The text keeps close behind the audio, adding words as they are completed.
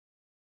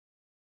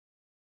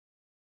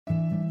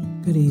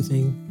Good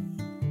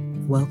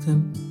evening.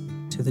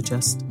 Welcome to the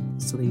Just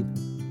Sleep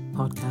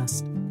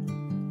podcast.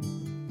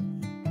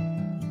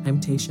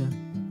 I'm Tasha,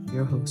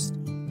 your host.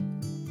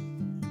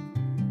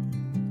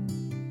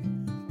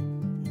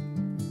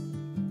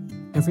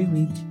 Every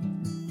week,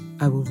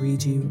 I will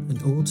read you an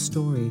old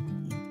story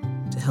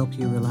to help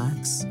you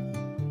relax,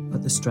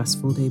 put the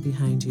stressful day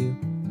behind you,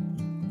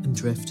 and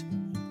drift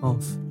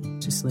off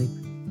to sleep.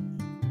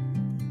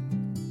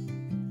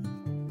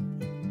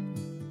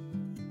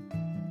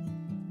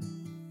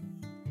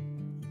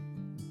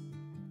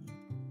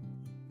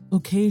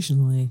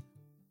 Occasionally,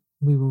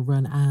 we will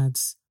run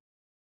ads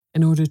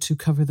in order to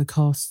cover the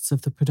costs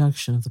of the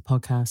production of the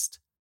podcast.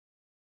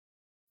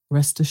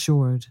 Rest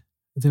assured,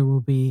 there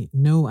will be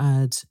no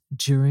ads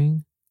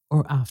during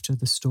or after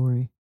the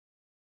story.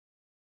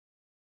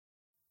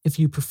 If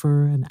you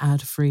prefer an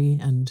ad-free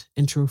and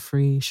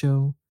intro-free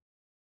show,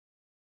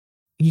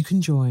 you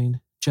can join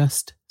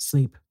Just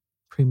Sleep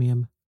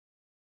Premium.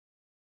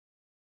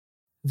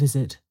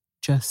 Visit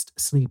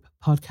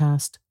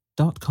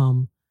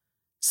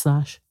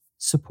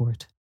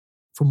justsleeppodcast.com/support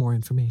for more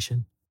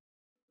information.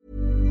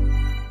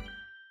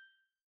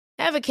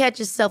 Ever catch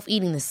yourself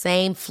eating the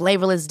same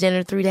flavorless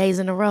dinner 3 days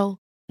in a row?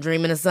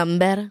 Dreaming of something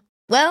better?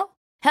 Well,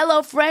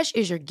 HelloFresh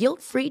is your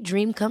guilt-free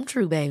dream come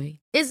true,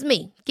 baby. It's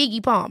me,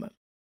 Keke Palmer.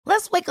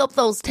 Let's wake up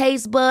those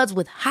taste buds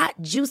with hot,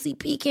 juicy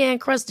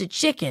pecan-crusted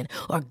chicken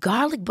or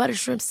garlic butter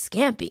shrimp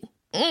scampi.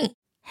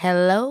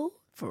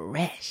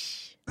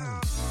 HelloFresh.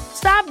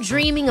 Stop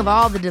dreaming of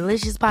all the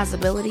delicious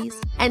possibilities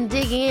and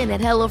dig in at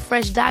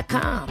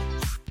HelloFresh.com.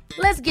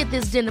 Let's get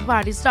this dinner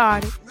party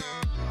started.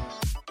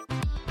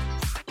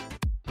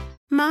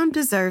 Mom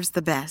deserves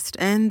the best,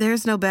 and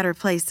there's no better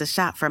place to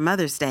shop for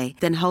Mother's Day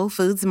than Whole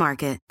Foods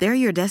Market. They're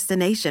your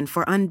destination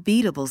for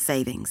unbeatable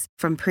savings,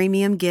 from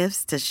premium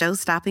gifts to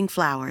show-stopping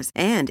flowers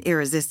and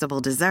irresistible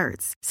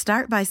desserts.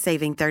 Start by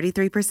saving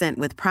 33%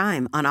 with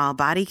Prime on all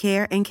body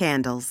care and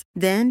candles.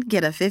 Then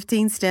get a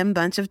 15-stem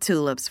bunch of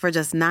tulips for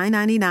just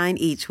 $9.99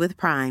 each with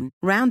Prime.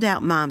 Round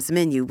out Mom's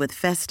menu with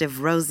festive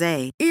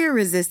rosé,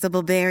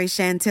 irresistible berry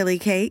chantilly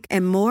cake,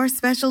 and more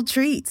special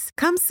treats.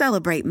 Come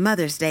celebrate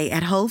Mother's Day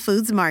at Whole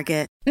Foods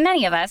Market.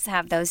 Many of us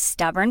have those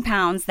stubborn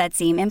pounds that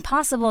seem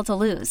impossible to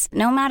lose,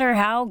 no matter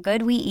how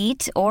good we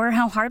eat or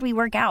how hard we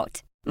work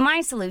out.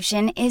 My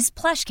solution is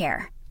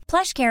PlushCare.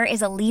 PlushCare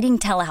is a leading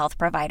telehealth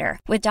provider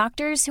with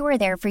doctors who are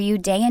there for you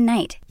day and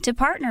night to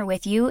partner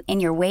with you in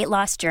your weight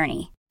loss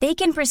journey. They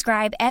can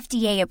prescribe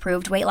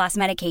FDA-approved weight loss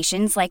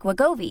medications like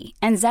Wegovy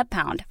and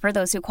Zepbound for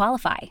those who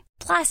qualify.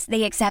 Plus,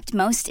 they accept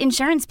most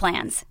insurance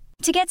plans.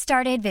 To get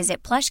started,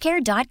 visit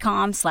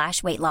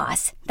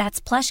plushcare.com/weightloss.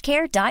 That's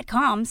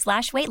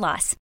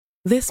plushcare.com/weightloss.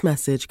 This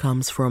message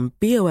comes from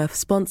BOF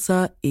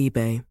sponsor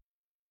eBay.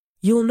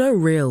 You'll know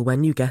real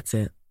when you get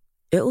it.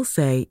 It'll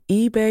say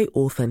eBay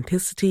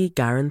Authenticity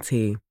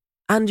Guarantee.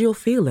 And you'll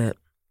feel it.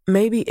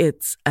 Maybe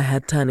it's a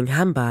head-turning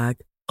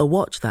handbag, a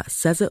watch that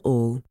says it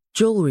all,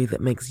 jewelry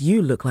that makes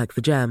you look like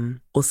the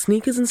gem, or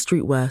sneakers and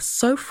streetwear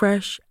so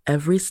fresh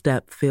every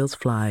step feels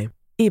fly.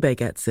 eBay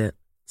gets it.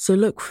 So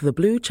look for the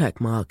blue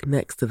check mark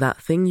next to that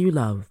thing you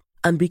love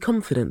and be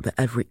confident that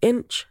every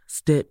inch,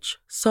 stitch,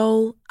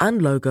 sole,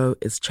 and logo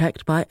is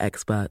checked by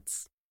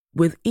experts.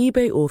 With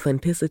eBay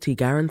Authenticity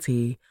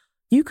Guarantee,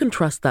 you can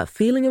trust that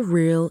feeling of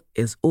real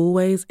is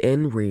always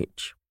in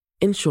reach.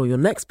 Ensure your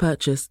next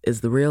purchase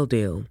is the real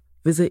deal.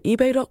 Visit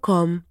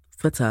ebay.com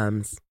for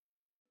terms.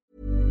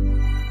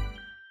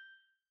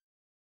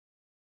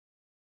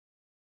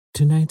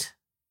 Tonight,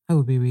 I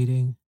will be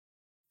reading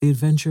The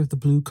Adventure of the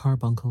Blue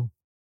Carbuncle,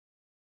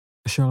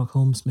 a Sherlock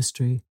Holmes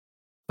mystery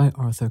by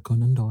Arthur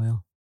Conan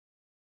Doyle.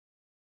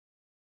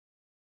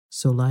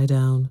 So lie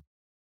down,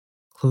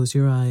 close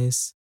your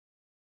eyes,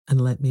 and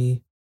let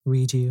me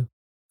read you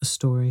a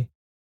story.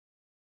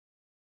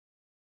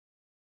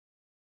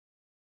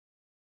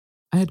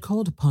 I had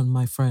called upon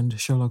my friend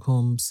Sherlock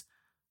Holmes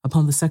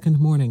upon the second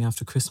morning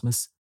after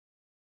Christmas,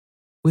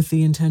 with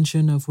the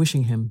intention of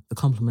wishing him the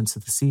compliments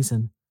of the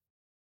season.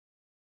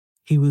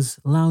 He was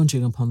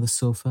lounging upon the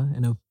sofa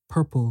in a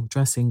purple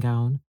dressing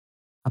gown,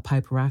 a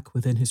pipe rack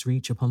within his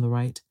reach upon the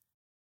right,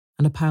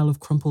 and a pile of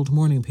crumpled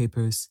morning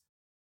papers,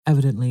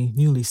 evidently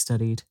newly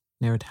studied,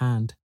 near at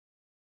hand.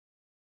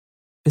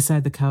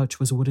 Beside the couch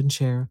was a wooden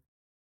chair,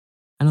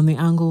 and on the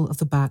angle of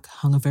the back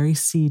hung a very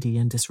seedy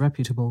and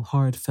disreputable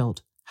hard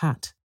felt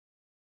hat,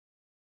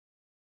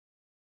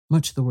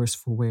 much the worse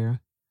for wear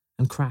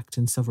and cracked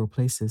in several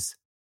places.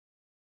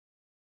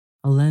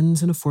 A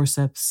lens and a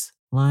forceps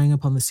lying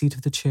upon the seat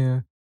of the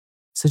chair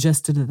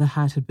suggested that the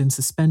hat had been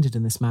suspended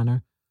in this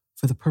manner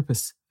for the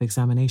purpose of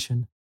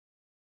examination.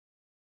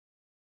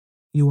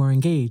 "You are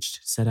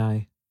engaged," said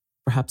I.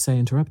 "Perhaps I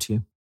interrupt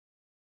you."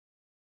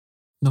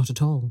 "Not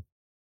at all.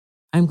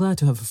 I am glad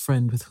to have a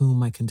friend with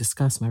whom I can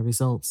discuss my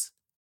results.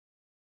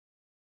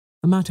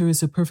 The matter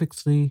is a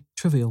perfectly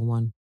trivial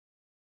one."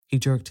 He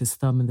jerked his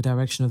thumb in the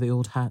direction of the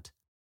old hat.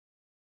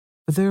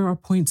 "But there are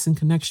points in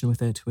connection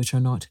with it which are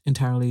not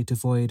entirely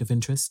devoid of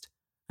interest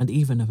and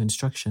even of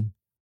instruction."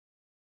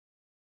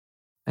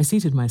 I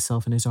seated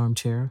myself in his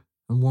armchair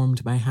and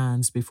warmed my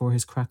hands before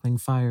his crackling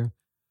fire,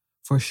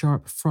 for a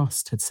sharp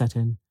frost had set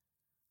in,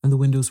 and the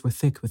windows were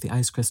thick with the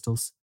ice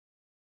crystals.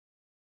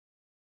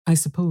 I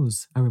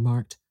suppose, I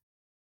remarked,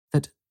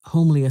 that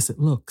homely as it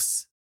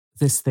looks,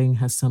 this thing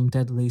has some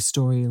deadly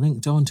story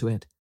linked onto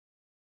it.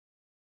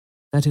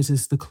 That it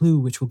is the clue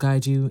which will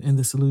guide you in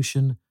the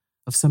solution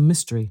of some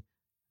mystery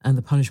and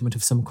the punishment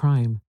of some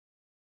crime.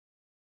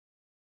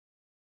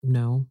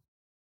 No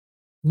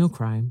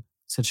crime,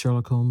 said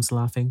Sherlock Holmes,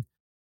 laughing.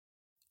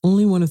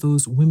 Only one of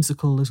those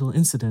whimsical little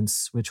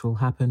incidents which will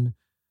happen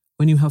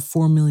when you have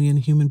 4 million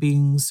human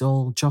beings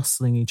all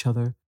jostling each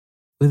other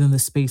within the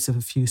space of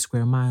a few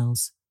square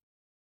miles.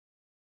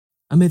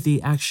 Amid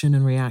the action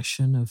and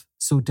reaction of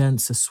so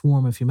dense a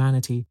swarm of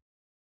humanity,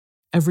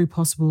 every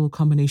possible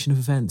combination of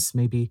events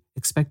may be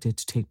expected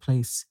to take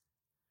place,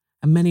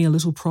 and many a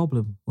little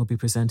problem will be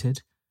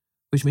presented,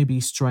 which may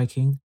be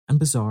striking and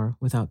bizarre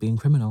without being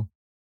criminal.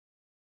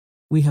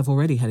 We have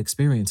already had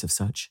experience of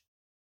such.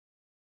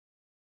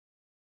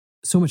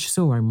 So much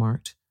so, I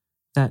remarked,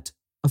 that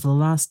of the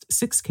last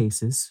 6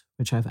 cases,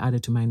 which I have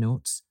added to my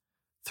notes,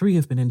 3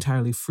 have been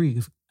entirely free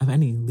of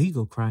any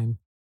legal crime.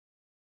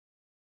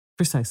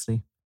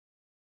 Precisely.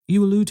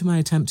 You allude to my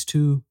attempt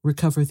to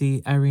recover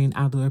the Irene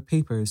Adler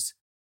papers,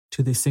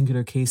 to the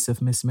singular case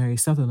of Miss Mary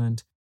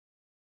Sutherland,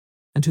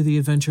 and to the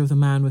adventure of the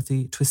man with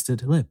the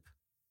twisted lip.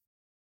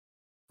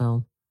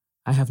 Well,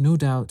 I have no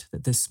doubt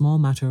that this small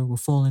matter will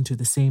fall into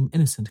the same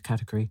innocent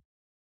category.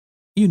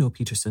 You know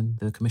Peterson,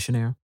 the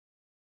commissionaire?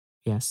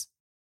 Yes.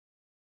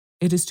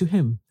 It is to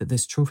him that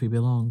this trophy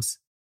belongs.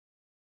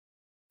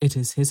 It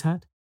is his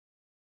hat?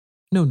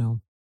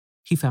 No.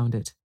 He found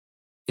it.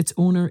 Its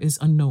owner is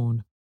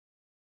unknown.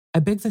 I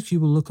beg that you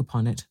will look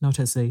upon it not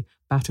as a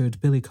battered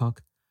billycock,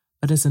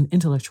 but as an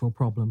intellectual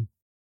problem.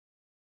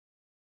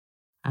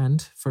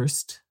 And,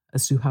 first,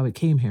 as to how it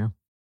came here.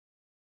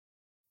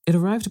 It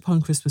arrived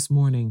upon Christmas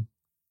morning,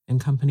 in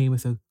company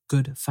with a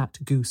good fat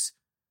goose,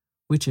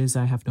 which is,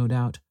 I have no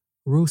doubt,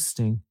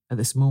 roasting at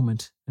this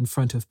moment in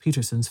front of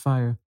Peterson's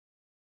fire.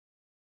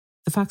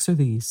 The facts are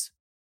these.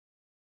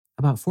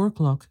 About 4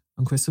 o'clock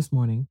on Christmas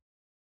morning,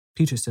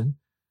 Peterson,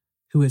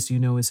 who as you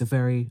know is a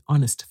very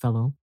honest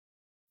fellow,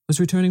 was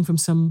returning from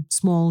some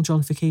small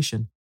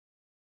jollification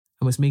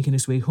and was making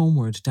his way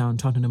homeward down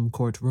Tottenham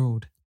Court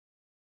Road.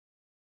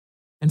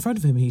 In front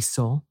of him he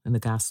saw, in the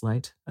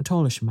gaslight, a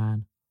tallish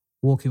man,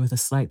 walking with a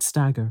slight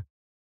stagger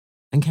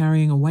and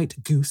carrying a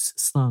white goose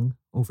slung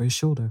over his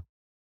shoulder.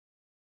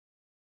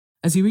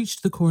 As he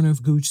reached the corner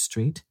of Goodge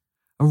Street,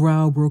 a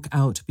row broke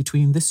out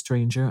between this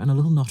stranger and a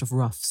little knot of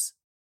roughs.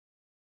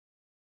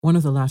 One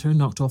of the latter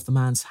knocked off the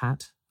man's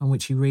hat, on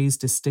which he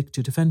raised his stick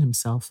to defend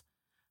himself,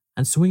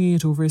 and swinging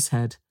it over his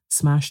head,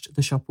 smashed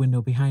the shop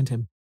window behind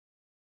him.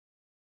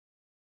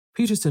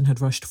 Peterson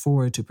had rushed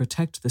forward to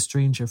protect the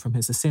stranger from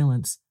his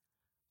assailants,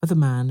 but the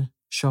man,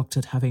 shocked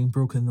at having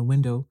broken the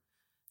window,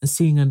 and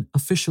seeing an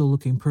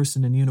official-looking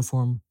person in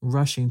uniform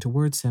rushing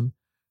towards him,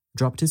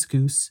 dropped his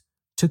goose,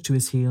 took to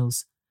his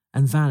heels,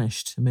 and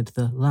vanished amid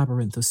the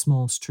labyrinth of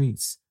small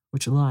streets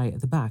which lie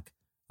at the back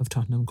of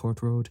Tottenham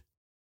Court Road.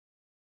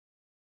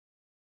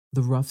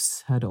 The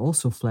roughs had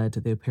also fled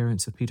at the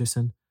appearance of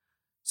Peterson,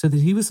 so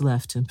that he was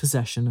left in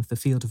possession of the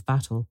field of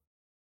battle,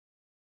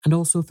 and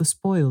also of the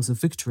spoils of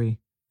victory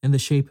in the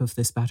shape of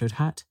this battered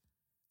hat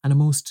and a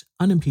most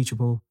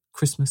unimpeachable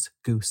Christmas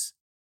goose,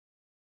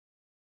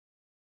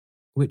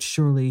 which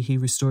surely he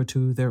restored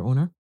to their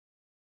owner?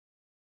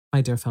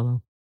 My dear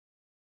fellow,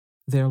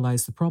 there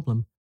lies the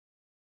problem.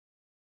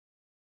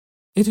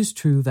 It is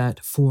true that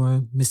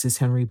 "For Mrs.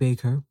 Henry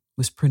Baker"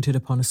 was printed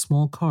upon a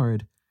small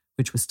card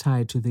which was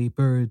tied to the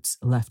bird's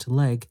left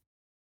leg,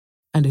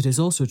 and it is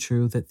also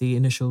true that the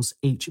initials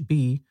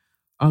H.B.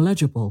 are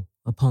legible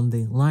upon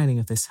the lining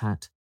of this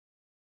hat.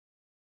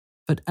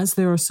 But as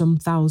there are some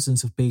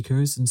thousands of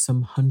Bakers and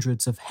some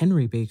hundreds of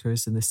Henry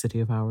Bakers in this city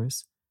of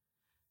ours,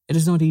 it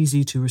is not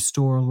easy to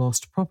restore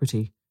lost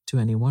property to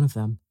any one of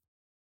them.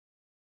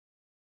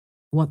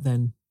 What,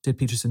 then, did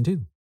Peterson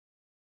do?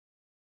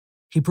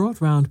 He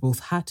brought round both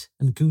hat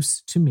and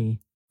goose to me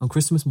on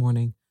Christmas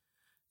morning,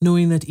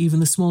 knowing that even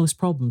the smallest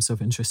problems are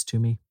of interest to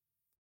me.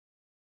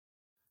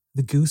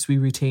 The goose we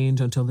retained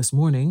until this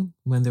morning,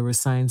 when there were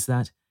signs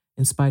that,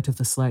 in spite of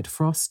the slight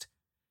frost,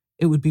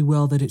 it would be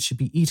well that it should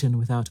be eaten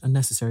without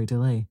unnecessary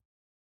delay.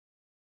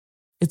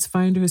 Its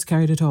finder has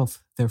carried it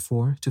off,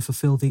 therefore, to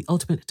fulfill the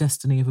ultimate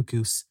destiny of a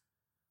goose,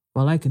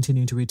 while I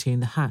continue to retain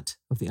the hat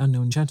of the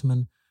unknown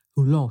gentleman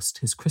who lost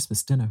his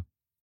Christmas dinner.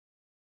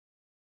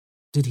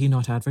 Did he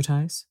not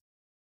advertise?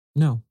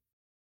 No.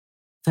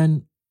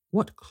 Then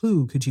what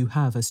clue could you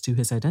have as to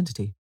his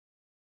identity?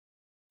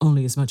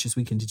 Only as much as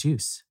we can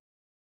deduce.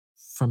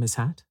 From his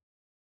hat?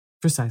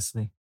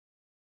 Precisely.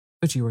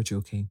 But you are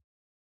joking.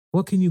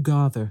 What can you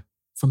gather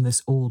from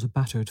this old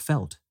battered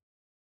felt?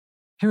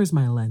 Here is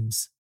my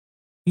lens.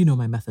 You know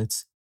my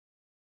methods.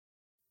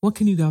 What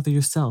can you gather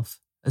yourself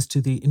as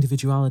to the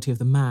individuality of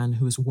the man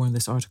who has worn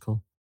this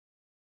article?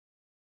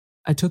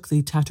 I took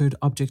the tattered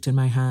object in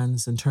my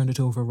hands and turned it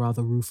over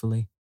rather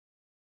ruefully.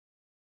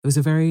 It was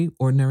a very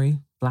ordinary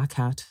black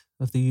hat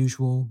of the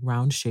usual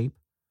round shape,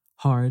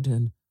 hard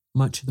and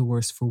much the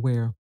worse for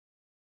wear.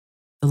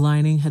 The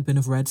lining had been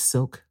of red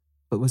silk,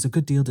 but was a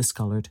good deal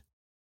discoloured.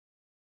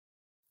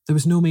 There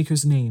was no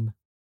maker's name,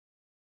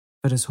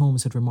 but as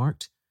Holmes had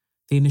remarked,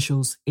 the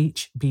initials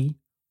H.B.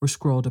 were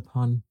scrawled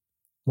upon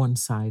one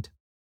side.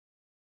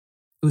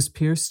 It was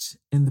pierced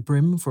in the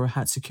brim for a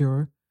hat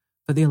securer,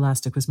 but the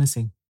elastic was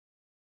missing.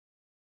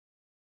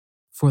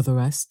 For the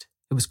rest,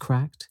 it was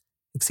cracked,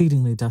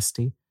 exceedingly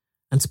dusty,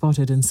 and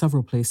spotted in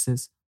several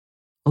places,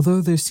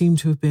 although there seemed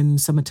to have been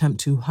some attempt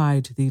to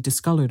hide the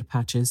discoloured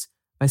patches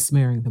by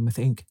smearing them with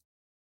ink.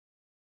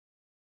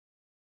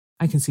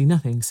 "I can see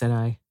nothing," said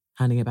I,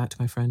 handing it back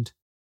to my friend.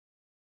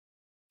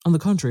 "On the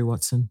contrary,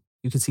 Watson,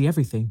 you can see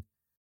everything.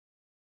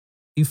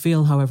 You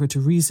fail, however, to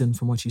reason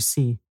from what you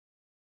see.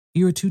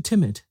 You are too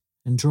timid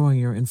in drawing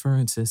your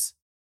inferences.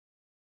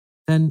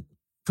 Then,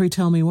 pray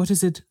tell me, what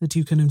is it that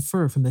you can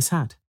infer from this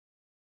hat?"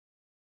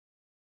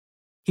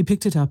 He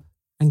picked it up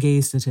and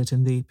gazed at it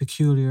in the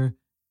peculiar,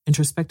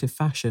 introspective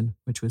fashion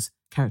which was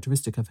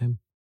characteristic of him.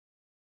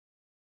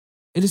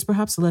 "It is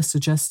perhaps less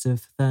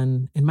suggestive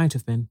than it might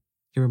have been,"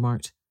 he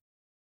remarked.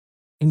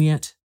 "And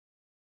yet,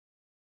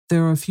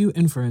 there are a few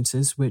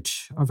inferences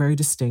which are very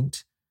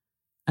distinct,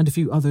 and a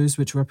few others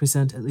which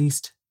represent at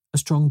least a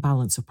strong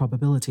balance of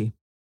probability.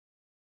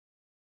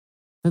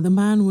 That the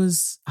man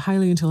was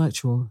highly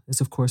intellectual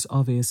is of course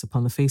obvious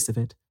upon the face of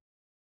it,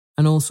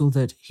 and also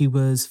that he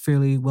was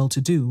fairly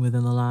well-to-do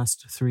within the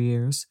last 3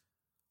 years,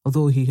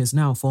 although he has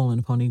now fallen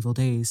upon evil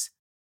days.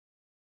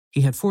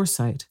 He had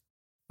foresight,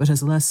 but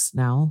has less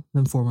now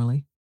than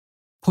formerly,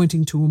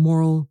 pointing to a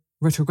moral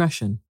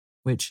retrogression,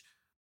 which,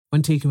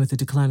 when taken with the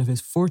decline of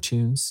his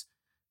fortunes,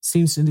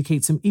 seems to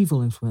indicate some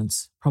evil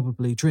influence,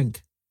 probably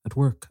drink, at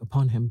work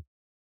upon him.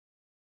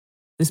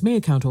 This may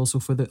account also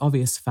for the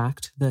obvious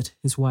fact that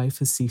his wife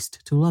has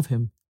ceased to love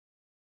him.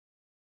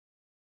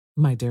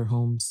 My dear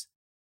Holmes.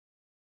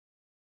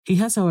 He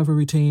has, however,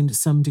 retained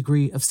some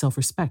degree of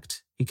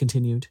self-respect," he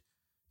continued,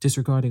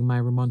 disregarding my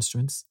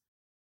remonstrance.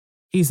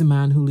 "He is a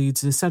man who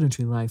leads a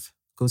sedentary life,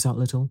 goes out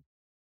little,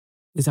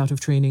 is out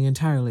of training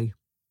entirely,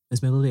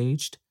 is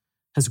middle-aged,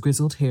 has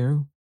grizzled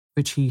hair,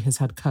 which he has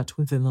had cut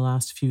within the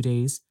last few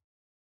days,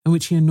 and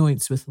which he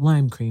anoints with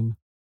lime cream.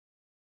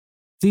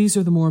 These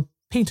are the more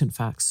patent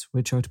facts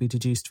which are to be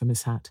deduced from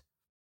his hat.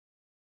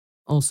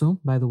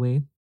 Also, by the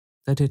way,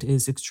 that it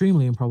is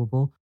extremely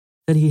improbable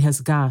that he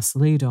has gas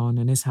laid on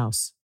in his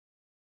house."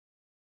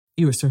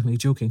 "You are certainly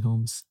joking,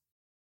 Holmes."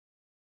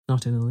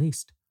 "Not in the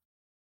least.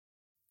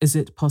 Is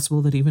it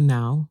possible that even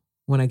now,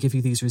 when I give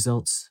you these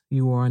results,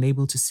 you are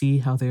unable to see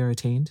how they are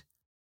attained?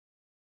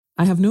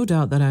 I have no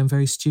doubt that I am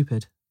very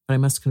stupid, but I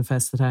must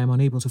confess that I am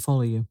unable to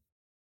follow you.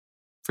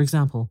 For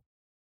example,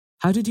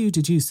 how did you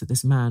deduce that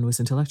this man was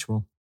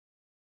intellectual?"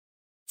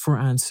 For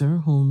answer,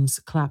 Holmes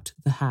clapped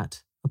the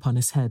hat upon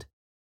his head.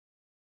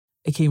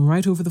 It came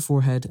right over the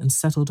forehead and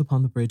settled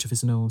upon the bridge of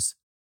his nose.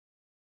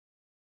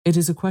 "It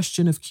is a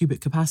question of cubic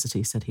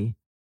capacity," said he.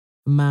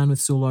 "A man with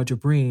so large a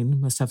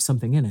brain must have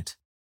something in it."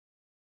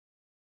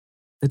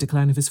 "The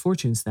decline of his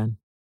fortunes, then.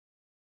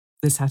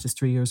 This hat is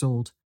 3 years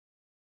old."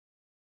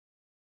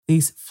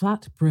 "These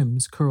flat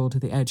brims curled to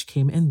the edge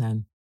came in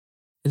then.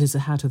 It is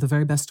a hat of the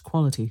very best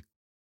quality.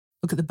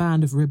 Look at the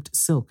band of ribbed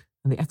silk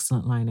and the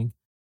excellent lining.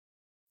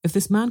 If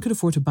this man could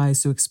afford to buy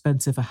so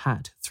expensive a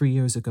hat 3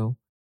 years ago,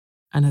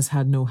 and has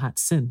had no hat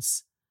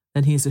since,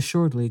 then he has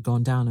assuredly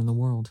gone down in the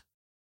world."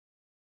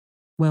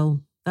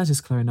 "Well, that is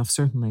clear enough,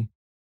 certainly.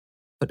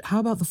 But how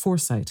about the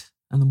foresight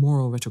and the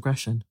moral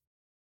retrogression?"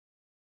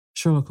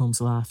 Sherlock Holmes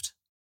laughed.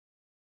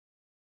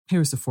 "Here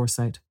is the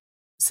foresight,"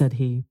 said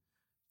he,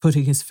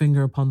 putting his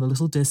finger upon the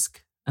little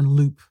disc and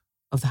loop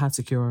of the hat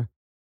securer.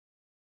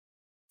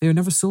 "They are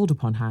never sold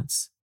upon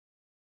hats.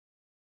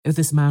 If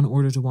this man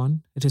ordered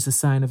one, it is a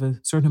sign of a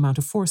certain amount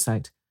of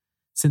foresight,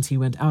 since he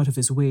went out of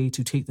his way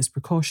to take this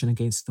precaution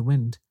against the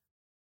wind.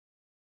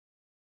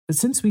 But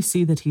since we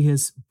see that he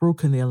has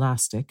broken the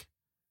elastic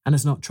and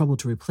has not troubled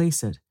to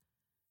replace it,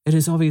 it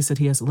is obvious that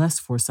he has less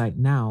foresight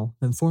now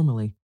than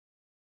formerly,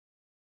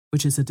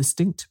 which is a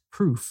distinct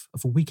proof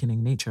of a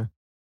weakening nature.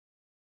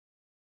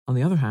 On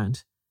the other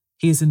hand,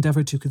 he has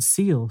endeavoured to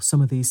conceal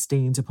some of these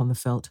stains upon the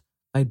felt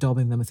by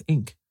daubing them with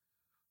ink,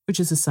 which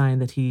is a sign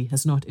that he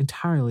has not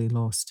entirely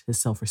lost his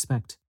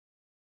self-respect.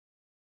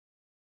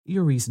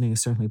 Your reasoning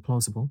is certainly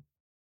plausible.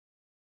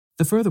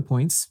 The further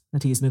points,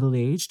 that he is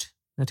middle-aged,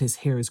 that his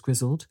hair is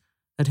grizzled,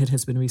 that it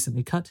has been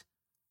recently cut,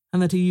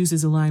 and that he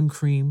uses a lime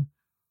cream,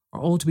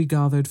 are all to be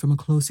gathered from a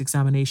close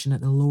examination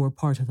at the lower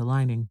part of the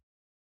lining.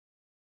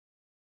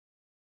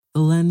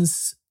 The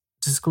lens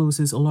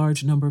discloses a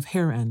large number of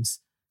hair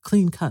ends,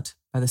 clean cut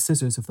by the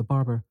scissors of the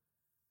barber.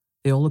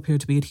 They all appear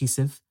to be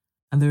adhesive,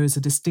 and there is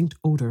a distinct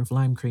odour of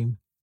lime cream.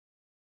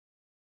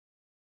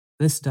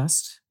 This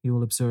dust, you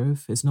will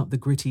observe, is not the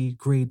gritty,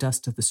 grey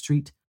dust of the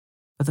street,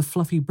 but the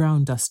fluffy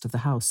brown dust of the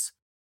house,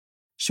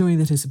 showing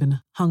that it has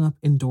been hung up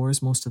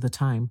indoors most of the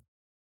time,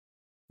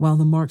 while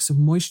the marks of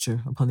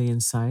moisture upon the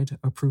inside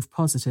are proof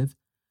positive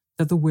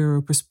that the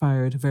wearer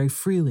perspired very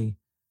freely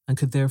and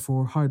could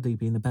therefore hardly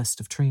be in the best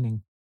of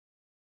training.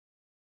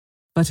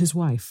 But his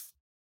wife,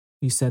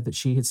 you said that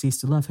she had ceased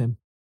to love him.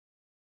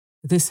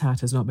 This hat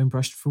has not been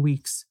brushed for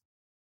weeks.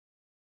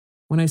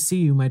 When I see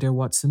you, my dear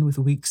Watson, with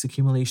a week's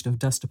accumulation of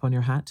dust upon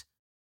your hat,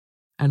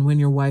 and when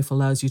your wife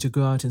allows you to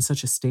go out in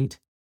such a state,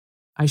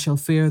 I shall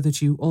fear that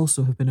you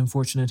also have been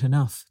unfortunate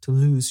enough to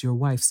lose your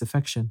wife's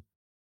affection.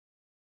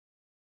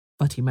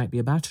 But he might be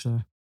a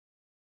bachelor.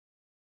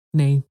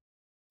 Nay,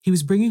 he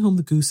was bringing home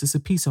the goose as a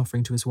peace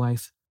offering to his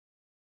wife.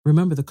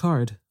 Remember the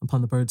card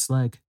upon the bird's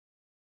leg.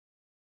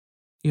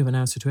 You have an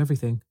answer to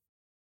everything.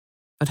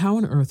 But how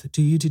on earth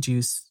do you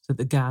deduce that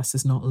the gas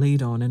is not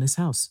laid on in his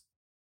house?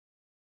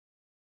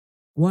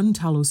 One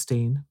tallow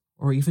stain,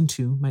 or even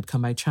two, might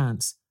come by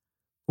chance,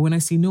 but when I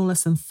see no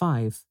less than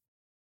 5,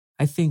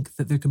 I think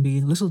that there can be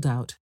little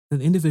doubt that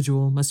the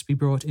individual must be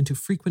brought into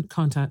frequent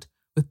contact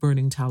with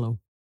burning tallow.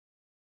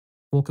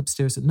 Walk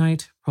upstairs at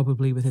night,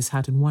 probably with his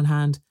hat in one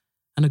hand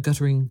and a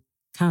guttering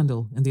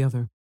candle in the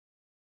other.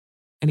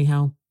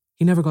 Anyhow,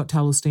 he never got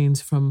tallow stains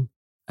from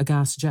a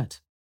gas jet.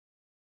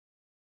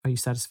 Are you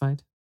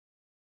satisfied?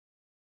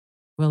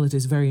 Well, it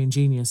is very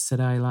ingenious,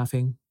 said I,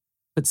 laughing.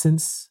 But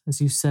since,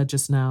 as you said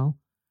just now,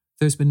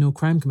 there's been no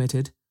crime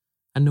committed,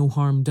 and no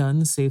harm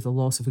done save the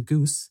loss of a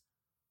goose,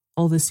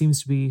 all this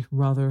seems to be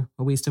rather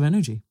a waste of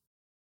energy.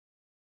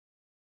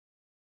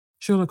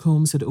 Sherlock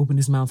Holmes had opened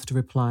his mouth to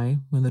reply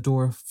when the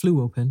door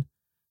flew open,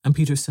 and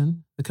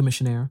Peterson, the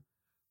commissionaire,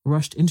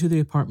 rushed into the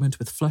apartment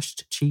with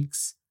flushed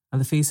cheeks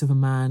and the face of a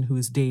man who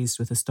is dazed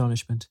with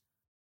astonishment.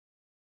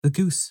 "The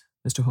goose,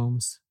 Mr.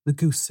 Holmes, the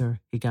goose, sir,"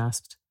 he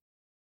gasped.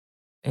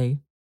 "Eh?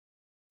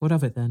 What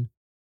of it, then?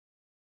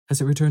 Has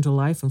it returned to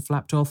life and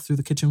flapped off through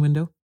the kitchen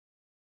window?"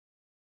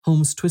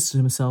 Holmes twisted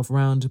himself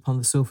round upon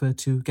the sofa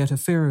to get a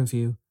fairer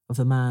view of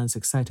the man's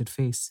excited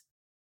face.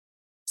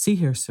 "See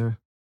here, sir.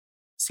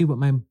 See what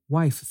my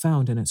wife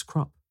found in its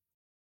crop."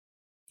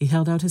 He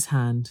held out his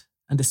hand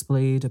and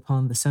displayed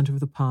upon the centre of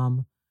the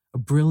palm a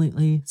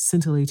brilliantly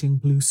scintillating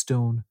blue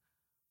stone,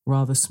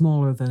 rather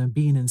smaller than a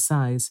bean in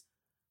size,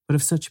 but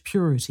of such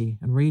purity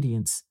and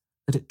radiance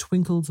that it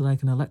twinkled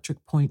like an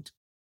electric point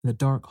in the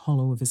dark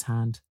hollow of his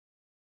hand.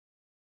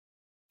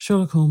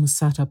 Sherlock Holmes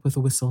sat up with a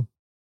whistle.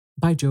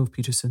 "By Jove,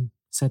 Peterson,"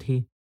 said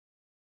he,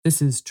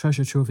 "this is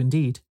treasure trove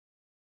indeed.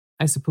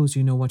 I suppose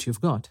you know what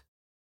you've got.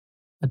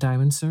 A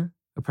diamond, sir?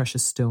 A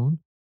precious stone?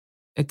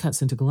 It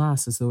cuts into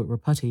glass as though it were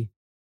putty.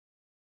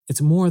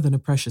 It's more than a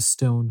precious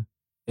stone.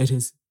 It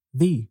is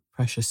the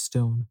precious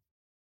stone."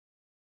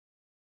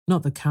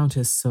 "Not the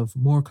Countess of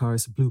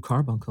Morcar's blue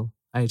carbuncle,"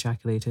 I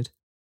ejaculated.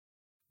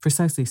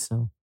 "Precisely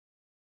so.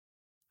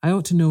 I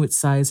ought to know its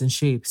size and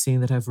shape, seeing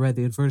that I've read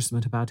the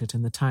advertisement about it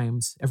in the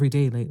Times every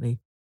day lately.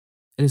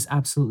 It is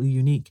absolutely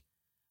unique,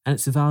 and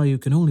its value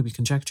can only be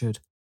conjectured,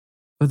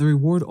 but the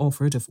reward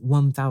offered of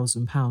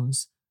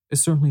 £1,000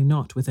 is certainly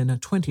not within a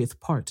 20th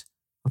part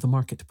of the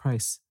market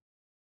price."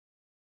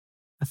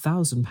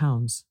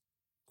 £1,000?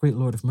 Great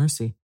Lord of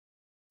mercy.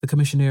 The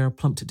commissionaire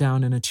plumped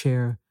down in a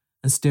chair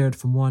and stared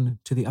from one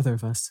to the other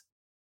of us.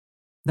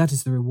 "That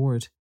is the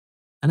reward,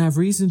 and I have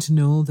reason to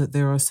know that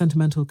there are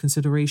sentimental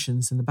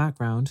considerations in the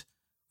background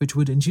which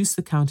would induce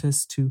the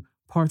Countess to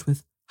part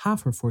with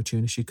half her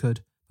fortune if she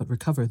could but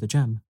recover the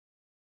gem."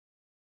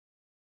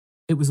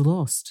 "It was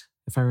lost,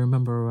 if I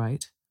remember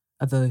aright,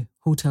 at the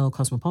Hotel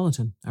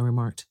Cosmopolitan," I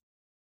remarked.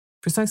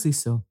 "Precisely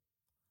so.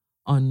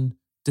 On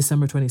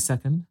December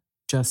 22nd,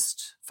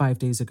 just 5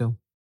 days ago.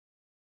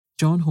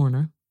 John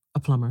Horner, a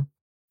plumber,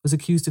 was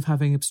accused of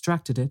having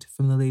abstracted it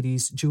from the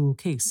lady's jewel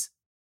case.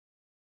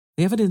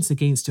 The evidence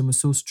against him was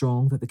so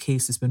strong that the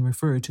case has been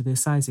referred to the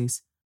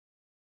assizes.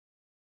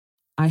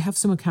 I have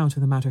some account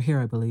of the matter here,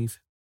 I believe."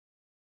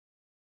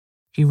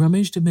 He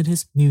rummaged amid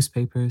his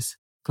newspapers,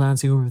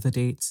 glancing over the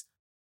dates,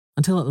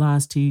 until at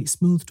last he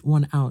smoothed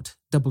one out,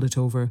 doubled it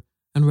over,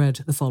 and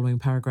read the following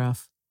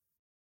paragraph.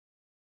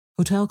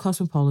 "Hotel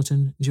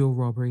Cosmopolitan jewel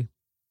robbery.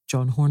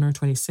 John Horner,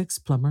 26,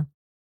 plumber,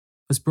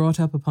 was brought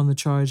up upon the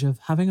charge of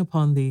having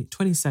upon the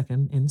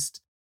 22nd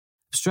inst.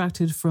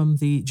 abstracted from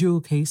the jewel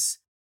case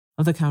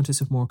of the Countess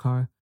of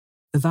Morcar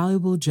the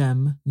valuable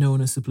gem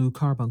known as the blue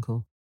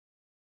carbuncle.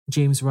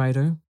 James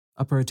Ryder,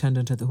 upper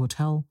attendant at the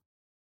hotel,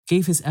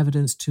 gave his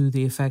evidence to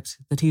the effect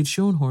that he had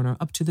shown Horner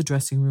up to the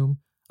dressing room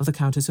of the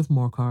Countess of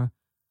Morcar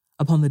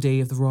upon the day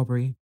of the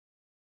robbery,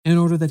 in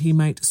order that he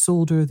might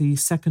solder the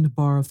second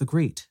bar of the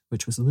grate,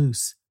 which was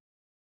loose.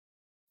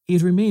 He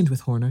had remained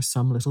with Horner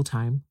some little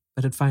time,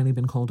 but had finally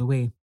been called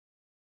away.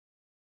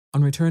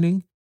 On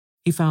returning,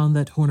 he found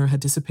that Horner had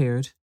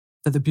disappeared,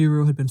 that the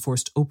bureau had been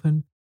forced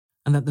open,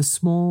 and that the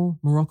small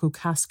morocco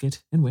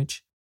casket in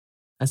which,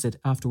 as it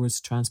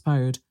afterwards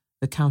transpired,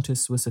 the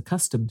Countess was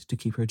accustomed to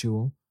keep her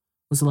jewel,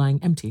 was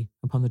lying empty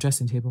upon the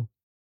dressing-table.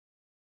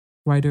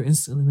 Ryder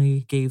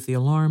instantly gave the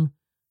alarm,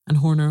 and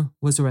Horner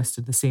was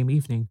arrested the same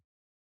evening,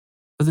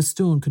 but the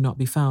stone could not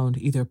be found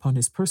either upon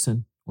his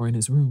person or in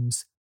his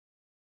rooms.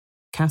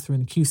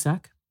 Catherine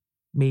Cusack,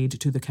 maid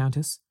to the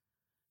Countess,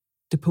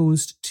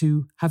 deposed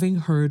to having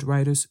heard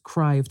Ryder's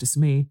cry of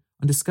dismay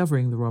on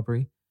discovering the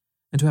robbery,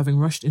 and to having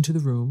rushed into the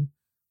room,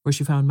 where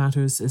she found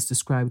matters as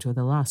described by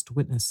the last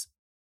witness.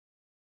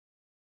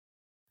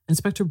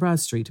 Inspector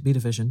Bradstreet, B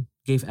Division,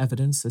 gave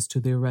evidence as to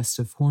the arrest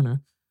of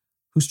Horner,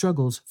 who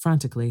struggled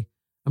frantically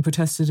and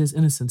protested his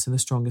innocence in the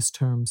strongest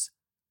terms.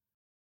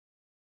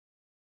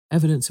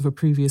 Evidence of a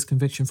previous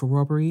conviction for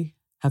robbery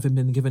having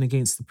been given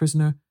against the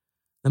prisoner,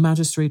 the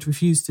magistrate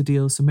refused to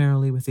deal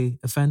summarily with the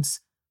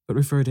offence, but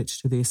referred it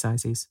to the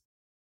assizes.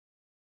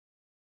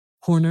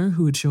 Horner,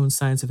 who had shown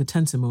signs of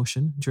intense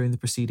emotion during the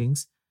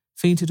proceedings,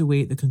 fainted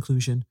away at the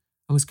conclusion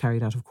and was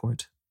carried out of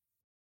court.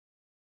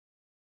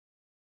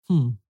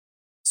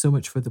 So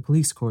much for the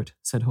police court,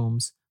 said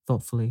Holmes,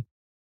 thoughtfully,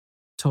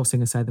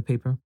 tossing aside the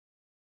paper.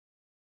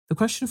 The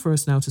question for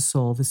us now to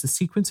solve is the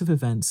sequence of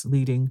events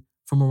leading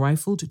from a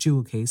rifled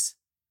jewel case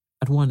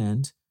at one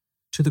end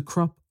to the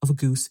crop of a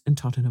goose in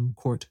Tottenham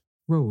Court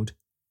Road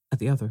at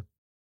the other.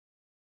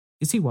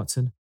 You see,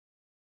 Watson,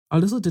 our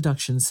little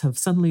deductions have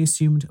suddenly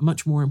assumed a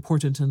much more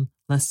important and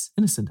less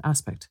innocent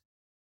aspect.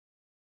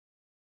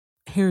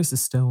 Here is the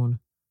stone.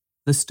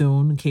 The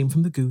stone came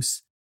from the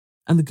goose,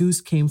 and the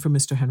goose came from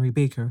Mr. Henry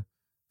Baker,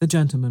 the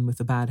gentleman with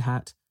the bad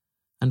hat,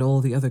 and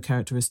all the other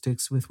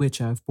characteristics with which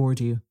I have bored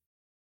you.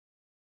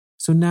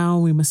 So now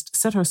we must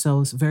set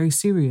ourselves very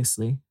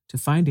seriously to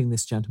finding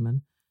this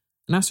gentleman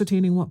and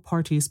ascertaining what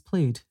part he has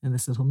played in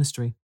this little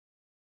mystery.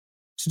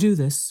 To do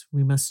this,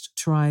 we must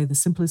try the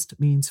simplest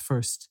means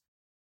first,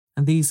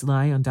 and these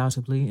lie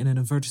undoubtedly in an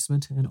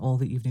advertisement in all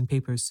the evening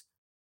papers.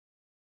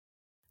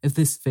 If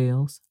this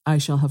fails, I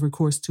shall have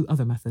recourse to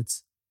other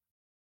methods.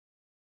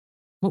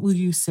 What will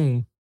you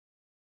say?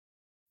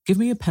 Give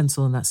me a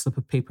pencil and that slip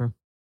of paper.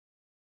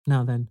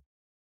 Now then,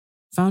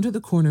 found at the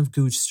corner of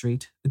Goodge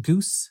Street a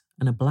goose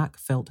and a black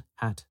felt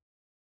hat.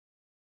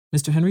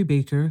 Mr. Henry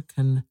Baker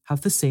can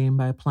have the same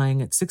by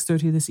applying at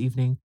 6:30 this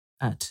evening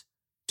at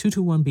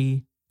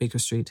 221B Baker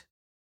Street.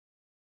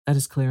 That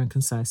is clear and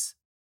concise.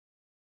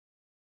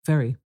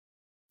 Very.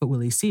 But will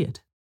he see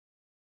it?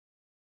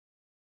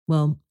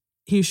 Well,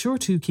 he is sure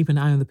to keep an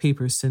eye on the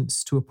papers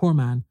since, to a poor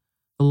man,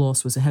 the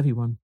loss was a heavy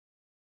one.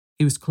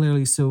 He was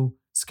clearly so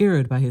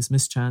scared by his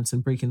mischance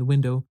in breaking the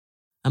window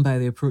and by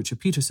the approach of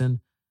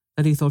Peterson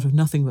that he thought of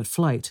nothing but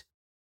flight,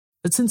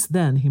 but since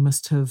then he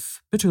must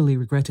have bitterly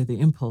regretted the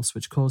impulse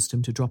which caused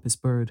him to drop his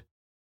bird.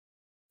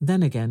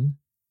 Then again,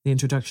 the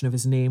introduction of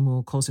his name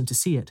will cause him to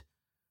see it,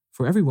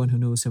 for everyone who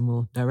knows him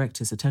will direct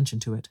his attention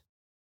to it.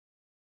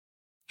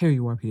 Here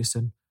you are,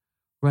 Peterson.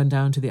 Run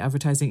down to the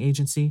advertising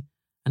agency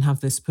and have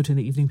this put in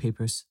the evening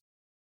papers.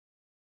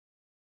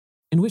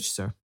 In which,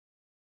 sir?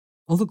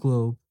 All the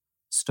Globe,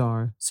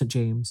 Star, St.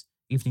 James,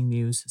 Evening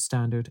News,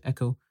 Standard,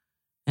 Echo,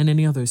 and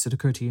any others that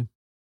occur to you.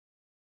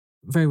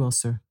 Very well,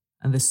 sir.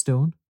 And this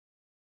stone?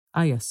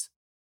 Ah, yes.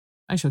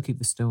 I shall keep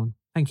the stone.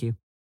 Thank you.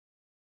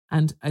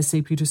 And I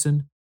say,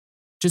 Peterson,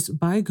 just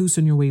buy a goose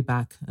on your way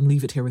back and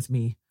leave it here with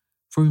me,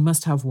 for we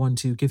must have one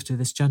to give to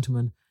this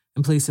gentleman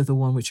in place of the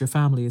one which your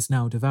family is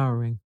now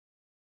devouring.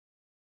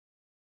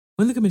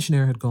 When the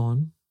commissioner had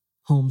gone,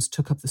 Holmes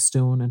took up the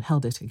stone and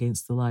held it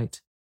against the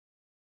light.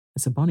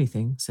 It's a bonny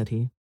thing, said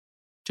he.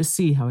 Just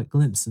see how it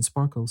glints and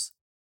sparkles.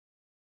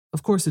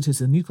 Of course it is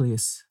the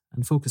nucleus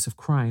and focus of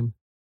crime.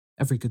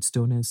 Every good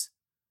stone is.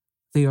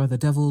 They are the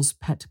devil's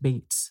pet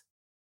baits.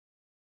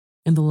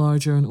 In the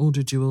larger and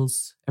older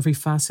jewels, every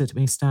facet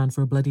may stand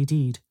for a bloody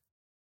deed.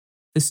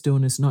 This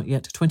stone is not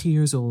yet 20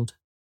 years old.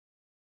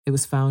 It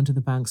was found in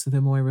the banks of the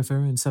Amoy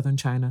River in southern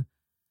China,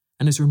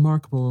 and is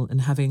remarkable in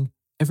having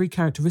every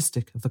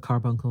characteristic of the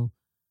carbuncle,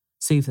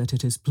 save that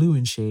it is blue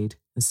in shade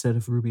instead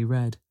of ruby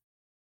red.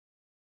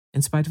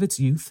 In spite of its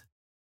youth,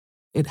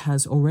 it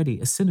has already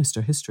a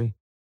sinister history.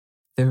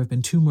 There have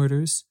been 2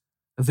 murders,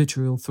 a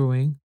vitriol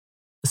throwing,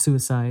 a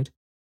suicide,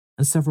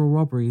 and several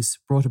robberies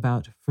brought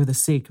about for the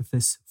sake of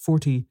this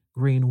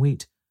 40-grain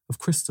weight of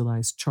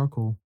crystallized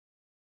charcoal.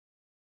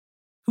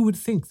 Who would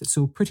think that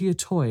so pretty a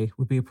toy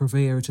would be a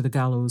purveyor to the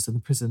gallows and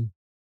the prison?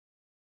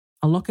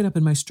 I'll lock it up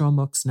in my strong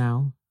box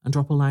now and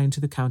drop a line to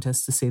the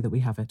Countess to say that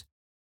we have it.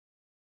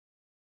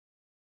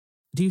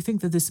 Do you think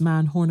that this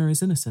man Horner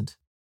is innocent?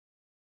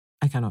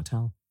 I cannot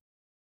tell.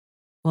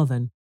 Well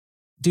then,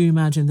 do you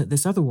imagine that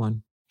this other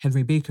one,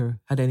 Henry Baker,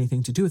 had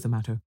anything to do with the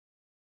matter?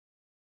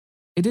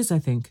 It is, I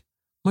think,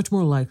 much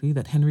more likely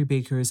that Henry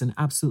Baker is an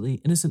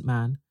absolutely innocent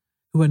man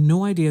who had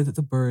no idea that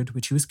the bird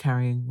which he was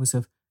carrying was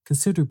of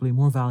considerably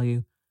more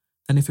value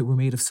than if it were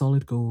made of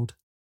solid gold.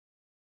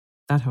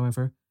 That,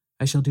 however,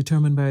 I shall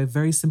determine by a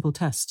very simple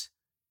test,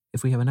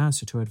 if we have an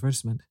answer to our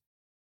advertisement.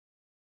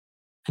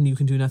 And you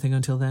can do nothing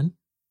until then?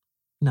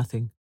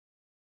 Nothing.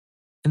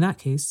 In that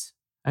case,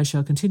 I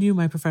shall continue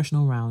my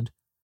professional round,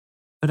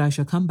 but I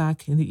shall come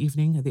back in the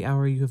evening at the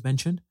hour you have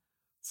mentioned,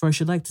 for I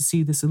should like to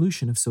see the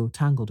solution of so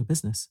tangled a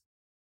business.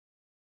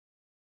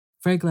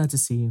 Very glad to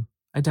see you.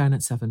 I dine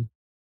at 7.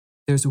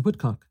 There's a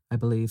woodcock, I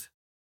believe.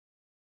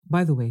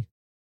 By the way,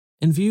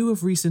 in view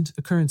of recent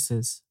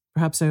occurrences,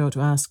 perhaps I ought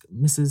to ask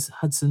Mrs.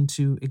 Hudson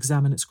to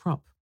examine its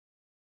crop.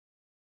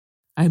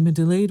 I had been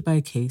delayed by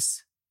a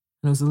case,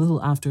 and it was a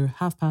little after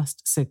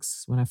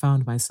 6:30 when I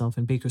found myself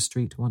in Baker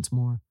Street once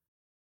more.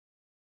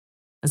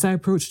 As I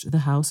approached the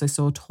house, I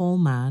saw a tall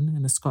man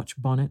in a Scotch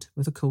bonnet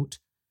with a coat,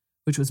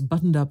 which was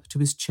buttoned up to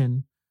his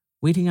chin,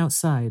 waiting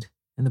outside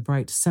in the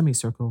bright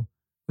semicircle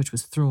which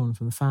was thrown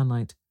from the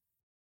fanlight.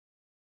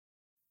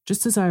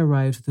 Just as I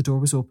arrived, the door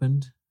was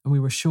opened, and we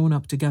were shown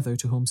up together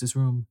to Holmes's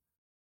room.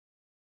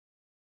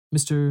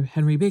 "Mr.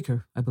 Henry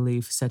Baker, I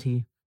believe," said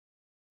he,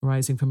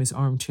 rising from his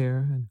armchair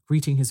and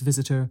greeting his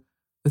visitor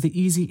with the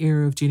easy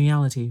air of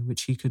geniality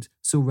which he could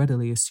so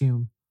readily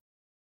assume.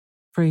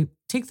 "Pray,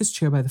 take this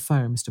chair by the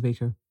fire, Mr.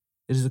 Baker.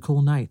 It is a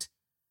cold night,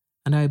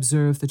 and I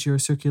observe that your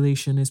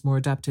circulation is more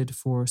adapted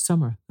for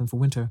summer than for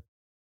winter.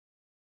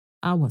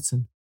 Ah,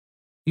 Watson,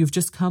 you have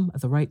just come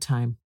at the right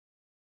time.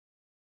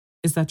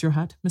 Is that your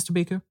hat, Mr.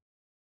 Baker?"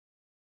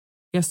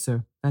 "Yes,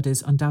 sir, that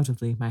is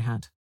undoubtedly my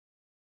hat."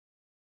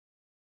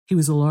 He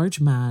was a large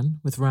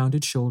man with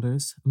rounded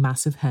shoulders, a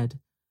massive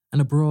head,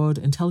 and a broad,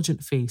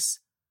 intelligent face,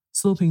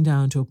 sloping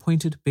down to a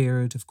pointed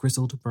beard of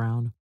grizzled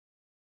brown.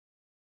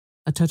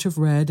 A touch of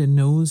red in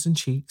nose and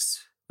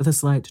cheeks, with a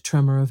slight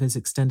tremor of his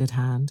extended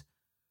hand,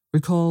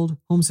 recalled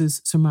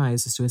Holmes's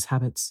surmise as to his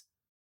habits.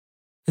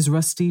 His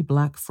rusty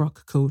black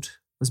frock coat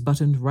was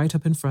buttoned right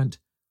up in front,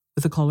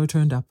 with the collar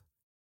turned up,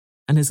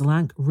 and his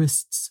lank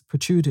wrists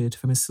protruded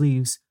from his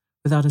sleeves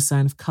without a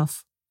sign of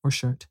cuff or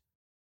shirt.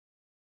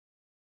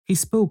 He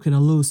spoke in a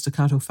low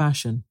staccato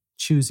fashion,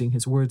 choosing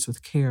his words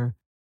with care,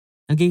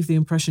 and gave the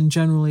impression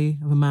generally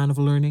of a man of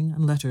learning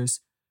and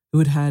letters who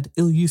had had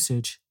ill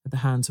usage at the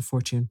hands of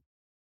fortune.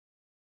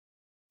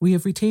 "We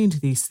have retained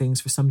these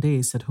things for some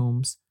days," said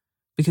Holmes,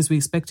 "because we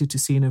expected to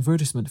see an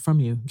advertisement from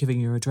you giving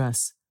your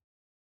address.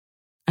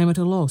 I am at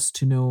a loss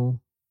to know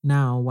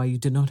now why you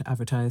did not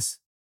advertise."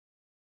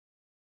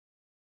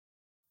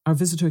 Our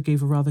visitor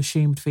gave a rather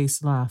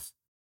shamefaced laugh.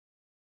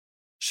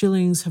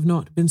 "Shillings have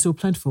not been so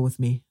plentiful with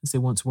me as they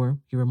once were,"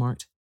 he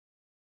remarked.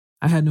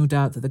 "I had no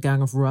doubt that the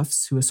gang of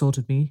roughs who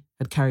assaulted me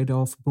had carried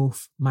off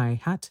both my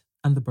hat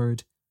and the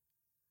bird.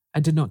 I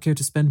did not care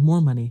to spend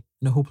more money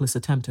in a hopeless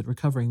attempt at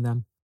recovering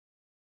them."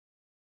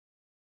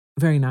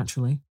 "Very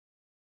naturally.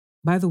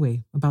 By the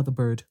way, about the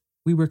bird,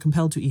 we were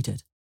compelled to eat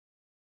it."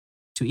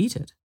 "To eat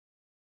it?"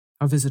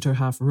 Our visitor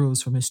half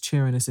rose from his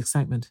chair in his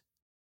excitement.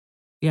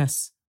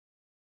 "Yes.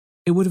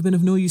 It would have been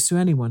of no use to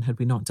anyone had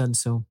we not done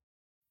so.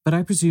 But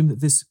I presume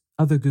that this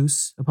other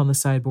goose upon the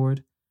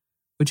sideboard,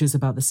 which is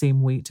about the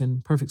same weight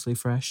and perfectly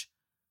fresh,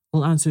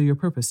 will answer your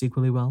purpose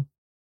equally well."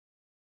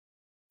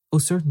 "Oh,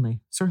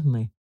 certainly,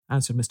 certainly,"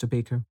 answered Mr.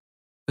 Baker,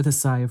 with a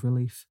sigh of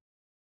relief.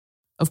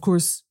 "Of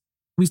course,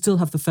 we still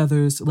have the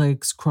feathers,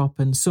 legs, crop,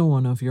 and so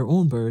on of your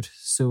own bird,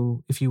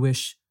 so if you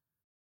wish—"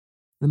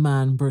 The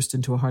man burst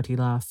into a hearty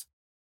laugh.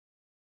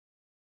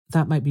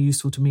 "That might be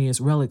useful to me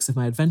as relics of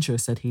my adventure,"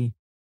 said he.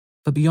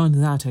 "But beyond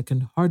that, I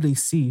can hardly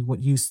see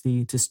what use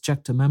the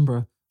disjecta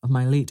membra of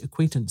my late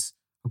acquaintance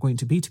are going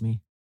to be to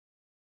me.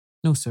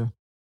 No, sir.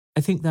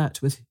 I think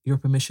that, with your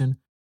permission,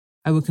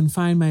 I will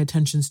confine my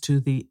attentions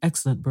to the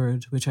excellent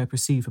bird which I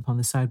perceive upon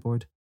the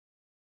sideboard."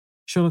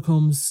 Sherlock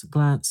Holmes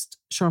glanced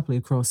sharply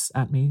across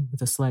at me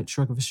with a slight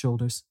shrug of his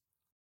shoulders.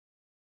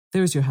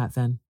 "There is your hat,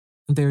 then,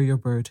 and there your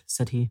bird,"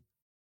 said he.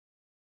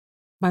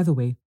 "By the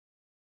way,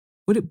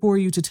 would it bore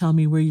you to tell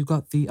me where you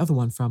got the other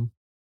one from?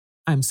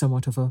 I am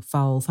somewhat of a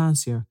fowl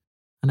fancier,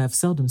 and I have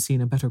seldom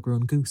seen a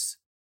better-grown goose."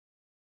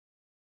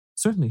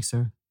 "Certainly,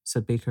 sir,"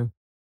 said Baker,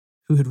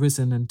 who had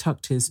risen and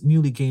tucked his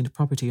newly gained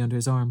property under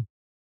his arm.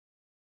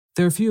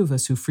 "There are a few of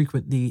us who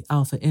frequent the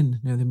Alpha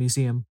Inn near the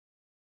museum.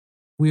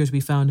 We are to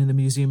be found in the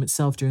museum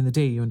itself during the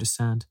day, you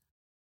understand.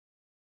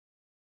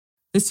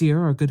 This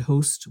year, our good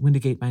host,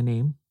 Windigate by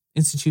name,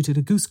 instituted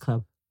a goose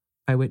club,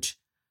 by which,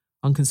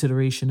 on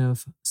consideration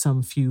of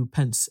some few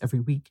pence every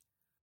week,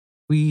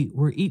 we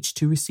were each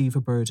to receive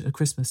a bird at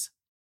Christmas.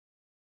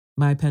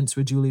 My pence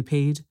were duly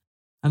paid,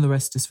 and the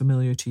rest is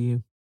familiar to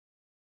you.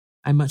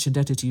 I am much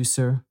indebted to you,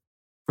 sir,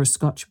 for a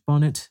Scotch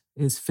bonnet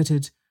is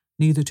fitted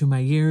neither to my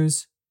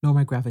years nor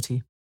my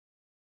gravity."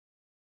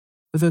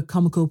 With a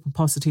comical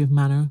pomposity of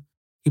manner,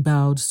 he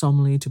bowed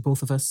solemnly to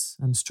both of us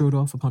and strode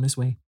off upon his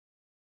way.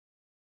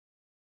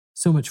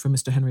 "So much for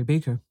Mr. Henry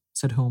Baker,"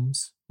 said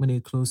Holmes, when he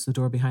had closed the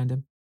door behind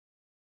him.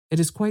 "It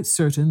is quite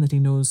certain that he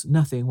knows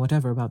nothing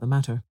whatever about the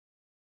matter.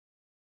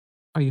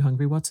 Are you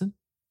hungry, Watson?"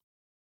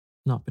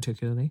 "Not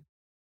particularly."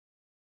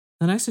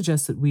 "Then I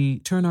suggest that we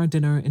turn our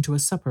dinner into a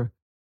supper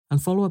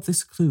and follow up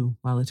this clue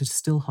while it is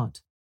still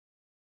hot."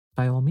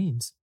 "By all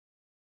means."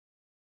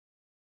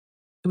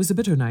 It was a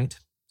bitter night,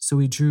 so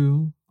we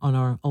drew on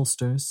our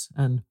ulsters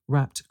and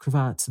wrapped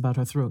cravats about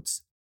our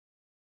throats.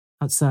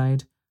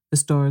 Outside, the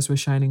stars were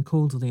shining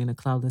coldly in a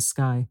cloudless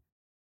sky,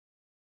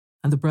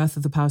 and the breath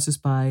of the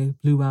passers-by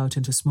blew out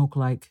into smoke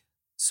like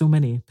so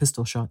many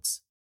pistol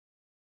shots.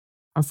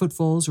 Our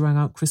footfalls rang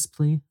out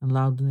crisply and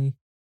loudly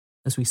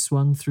as we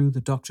swung through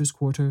the Doctor's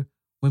Quarter,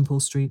 Wimpole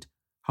Street,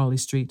 Harley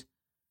Street,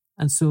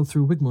 and so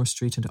through Wigmore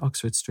Street into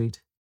Oxford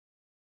Street.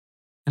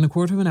 In a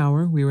quarter of an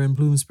hour, we were in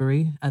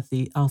Bloomsbury at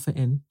the Alpha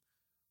Inn,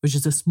 which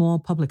is a small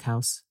public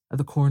house at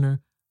the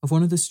corner of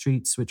one of the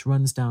streets which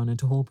runs down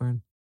into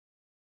Holborn.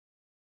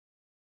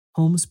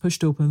 Holmes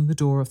pushed open the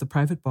door of the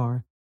private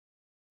bar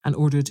and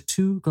ordered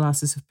 2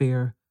 glasses of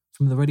beer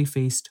from the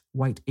ruddy-faced,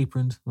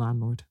 white-aproned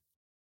landlord.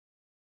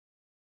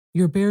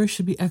 "Your beer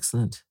should be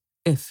excellent,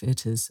 if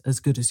it is as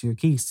good as your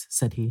geese,"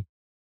 said he.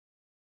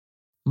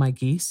 "My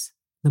geese?"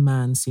 The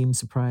man seemed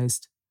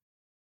surprised.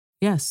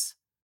 "Yes.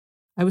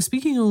 I was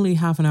speaking only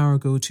half an hour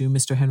ago to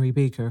Mr. Henry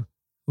Baker,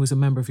 who is a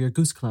member of your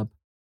goose club."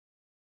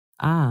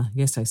 "Ah,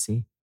 yes, I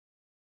see.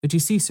 But you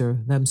see,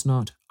 sir, them's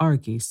not our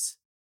geese."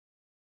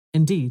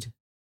 "Indeed.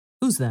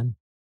 Whose then?"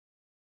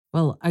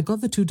 "Well, I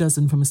got the 2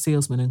 dozen from a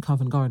salesman in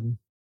Covent Garden."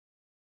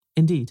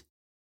 "Indeed.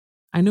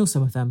 I know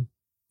some of them.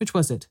 Which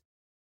was it?"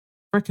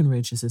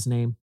 "Breckenridge is his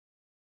name."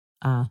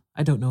 "Ah,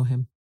 I don't know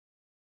him.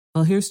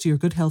 Well, here's to your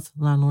good health,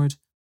 landlord,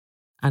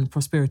 and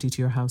prosperity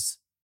to your house.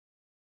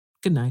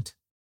 Good night."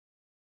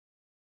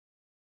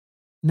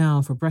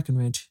 "Now for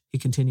Breckenridge," he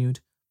continued,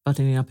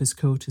 buttoning up his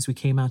coat as we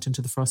came out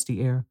into the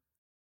frosty air.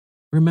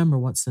 "Remember,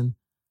 Watson,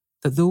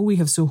 that though we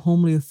have so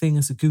homely a thing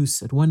as a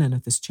goose at one end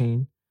of this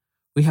chain,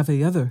 we have at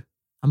the other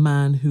a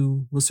man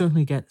who will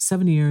certainly get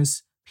 7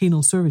 years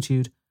penal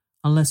servitude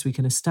unless we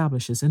can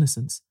establish his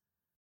innocence.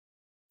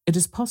 It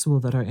is possible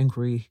that our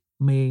inquiry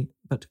may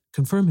but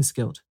confirm his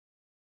guilt,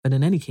 but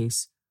in any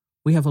case,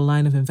 we have a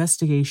line of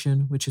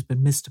investigation which has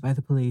been missed by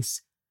the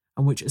police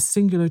and which a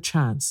singular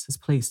chance has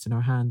placed in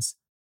our hands.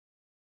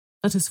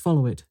 Let us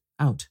follow it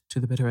out to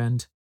the bitter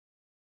end.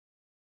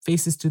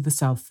 Faces to the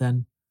south,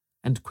 then,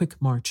 and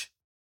quick march."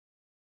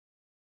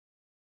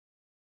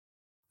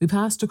 We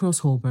passed across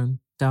Holborn,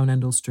 down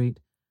Endell Street,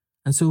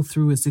 and so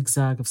through a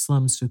zigzag of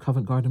slums to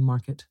Covent Garden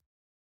Market.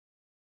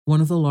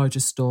 One of the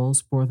largest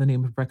stalls bore the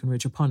name of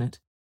Breckenridge upon it,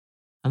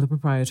 and the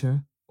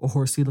proprietor, a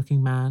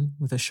horsey-looking man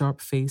with a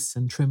sharp face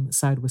and trim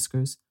side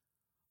whiskers,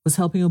 was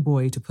helping a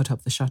boy to put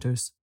up the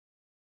shutters.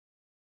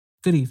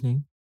 "Good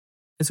evening.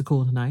 It's a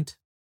cold night,"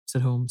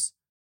 said Holmes.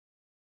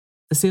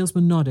 The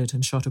salesman nodded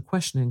and shot a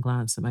questioning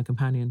glance at my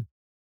companion.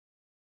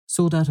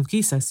 "Sold out of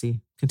geese, I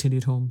see,"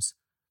 continued Holmes,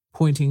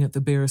 pointing at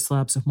the bare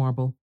slabs of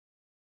marble.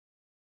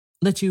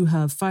 "Let you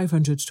have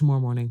 500 tomorrow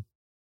morning."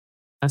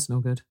 "That's no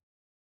good."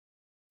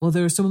 "Well,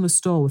 there is some in the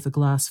stall with a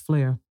glass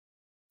flare."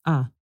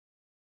 "Ah,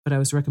 but I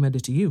was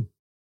recommended to you."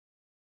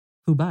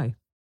 "Who by?"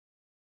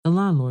 "The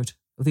landlord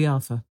of the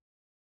Alpha."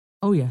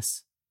 "Oh,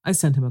 yes, I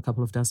sent him a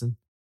couple of dozen.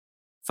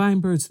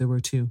 Fine birds there were,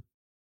 too.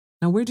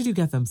 Now, where did you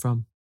get them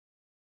from?"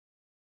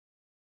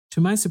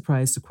 To my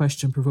surprise, the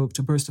question provoked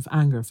a burst of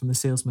anger from the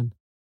salesman.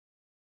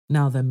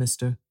 "Now then,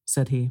 mister,"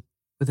 said he,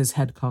 with his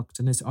head cocked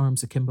and his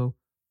arms akimbo,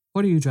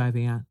 "what are you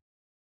driving at?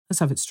 Let's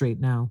have it straight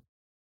now."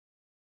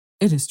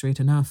 "It is straight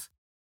enough.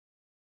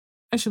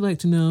 I should like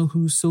to know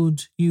who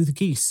sold you the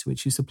geese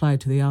which you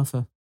supplied to the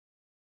Alpha."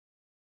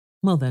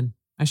 "Well then,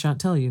 I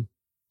shan't tell you.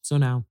 So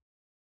now."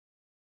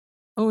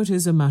 "Oh, it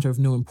is a matter of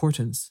no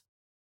importance.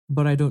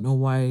 But I don't know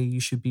why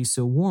you should be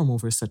so warm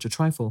over such a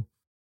trifle."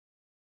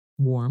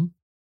 "Warm?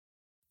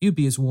 You'd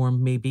be as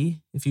warm,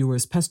 maybe, if you were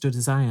as pestered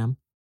as I am.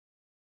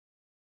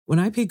 When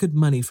I pay good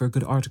money for a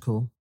good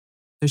article,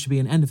 there should be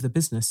an end of the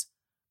business.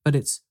 But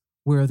it's,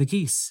 where are the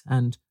geese,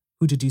 and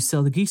who did you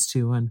sell the geese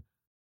to, and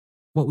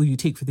what will you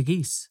take for the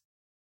geese?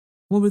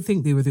 One would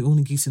think they were the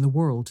only geese in the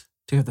world,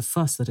 to hear the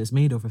fuss that is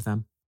made over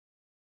them."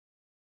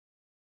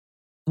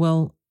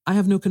 "Well, I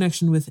have no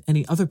connection with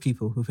any other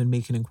people who've been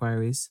making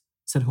inquiries,"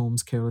 said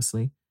Holmes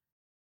carelessly.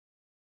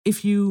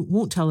 "If you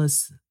won't tell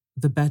us,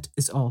 the bet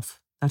is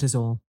off, that is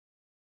all.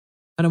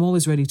 But I'm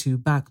always ready to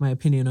back my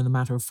opinion on the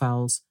matter of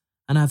fowls,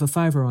 and I have a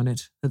fiver on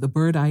it that the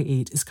bird I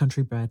ate is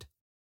country bred."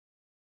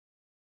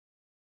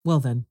 "Well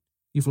then,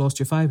 you've lost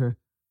your fiver,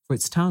 for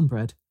it's town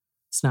bred,"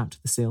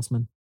 snapped the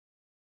salesman.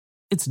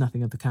 "It's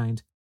nothing of the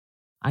kind.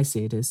 I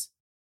say it is.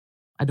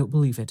 I don't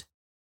believe it.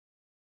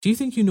 Do you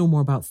think you know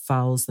more about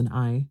fowls than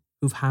I,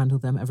 who've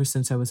handled them ever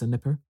since I was a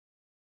nipper?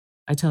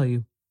 I tell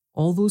you,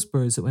 all those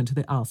birds that went to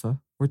the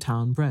Alpha were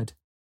town bred."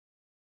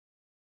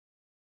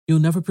 "You'll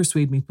never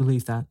persuade me to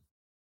believe that.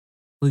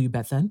 Will you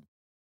bet then?"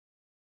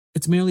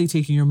 "It's merely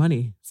taking your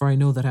money, for I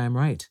know that I am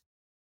right.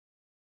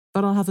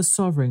 But I'll have a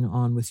sovereign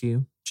on with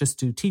you, just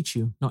to teach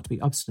you not to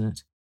be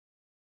obstinate."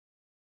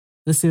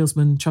 The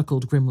salesman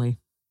chuckled grimly.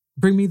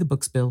 "Bring me the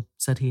books, Bill,"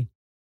 said he.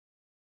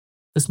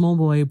 The small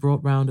boy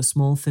brought round a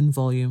small thin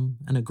volume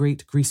and a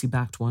great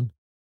greasy-backed one,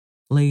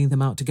 laying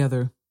them out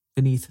together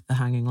beneath the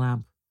hanging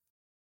lamp.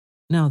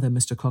 "Now then,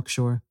 Mr.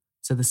 Cocksure,"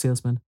 said the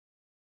salesman.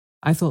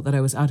 "I thought that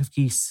I was out of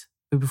geese,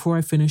 but before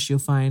I finish you'll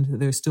find that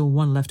there's still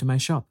one left in my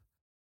shop.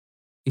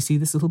 You see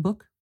this little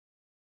book?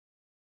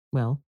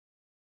 Well,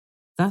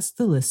 that's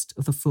the list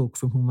of the folk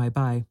from whom I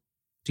buy.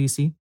 Do you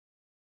see?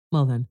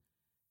 Well then,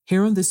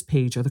 here on this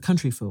page are the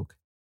country folk,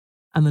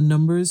 and the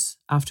numbers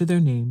after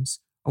their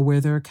names are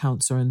where their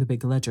accounts are in the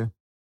big ledger.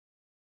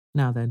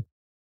 Now then,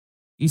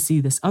 you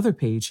see this other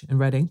page in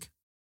red ink?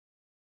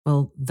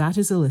 Well, that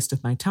is a list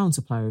of my town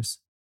suppliers.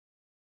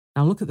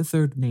 Now look at the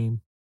third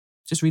name.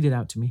 Just read it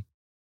out to me."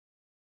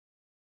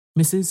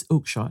 "Mrs.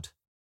 Oakshott,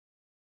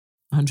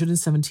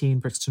 117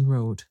 Brixton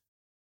Road,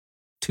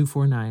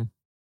 249.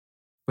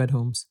 read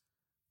Holmes.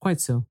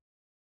 "Quite so.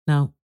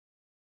 Now,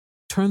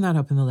 turn that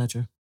up in the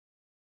ledger."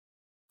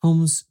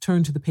 Holmes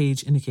turned to the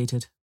page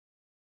indicated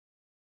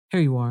Here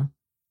you are.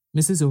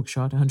 Mrs.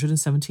 Oakshott,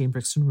 117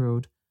 Brixton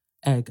Road,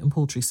 egg and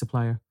poultry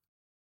supplier.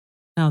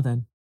 Now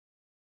then,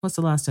 what's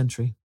the last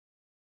entry?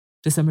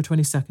 December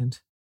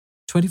 22nd.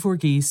 24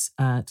 geese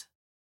at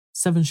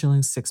 7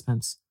 shillings 6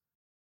 pence.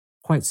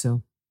 Quite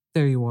so.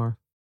 There you are.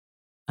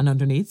 And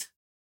underneath?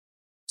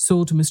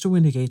 Sold to Mr.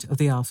 Windigate of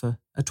the Alpha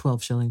at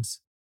 12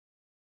 shillings.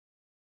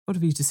 What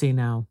have you to say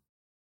now?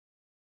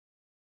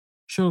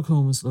 Sherlock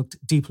Holmes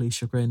looked deeply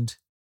chagrined.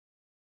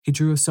 He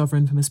drew a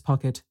sovereign from his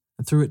pocket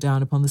and threw it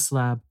down upon the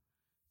slab,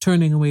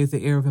 turning away with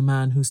the air of a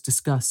man whose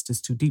disgust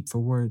is too deep for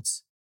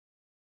words.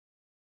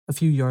 A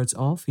few yards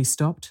off, he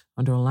stopped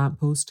under a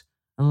lamp-post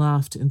and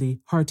laughed in the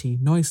hearty,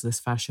 noiseless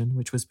fashion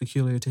which was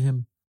peculiar to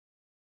him.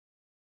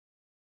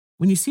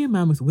 When you see a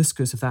man with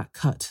whiskers of that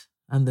cut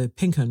and the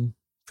pink 'un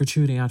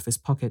protruding out of his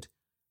pocket,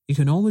 you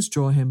can always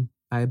draw him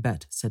by a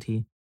bet, said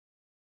he.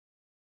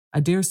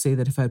 I dare say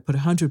that if I had put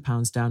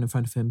 £100 down in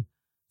front of him,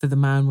 that the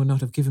man would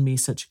not have given me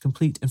such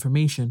complete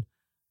information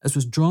as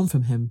was drawn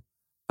from him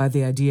by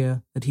the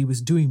idea that he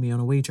was doing me on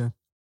a wager.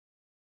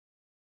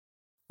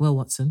 Well,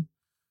 Watson,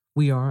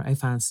 we are, I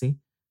fancy,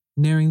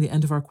 nearing the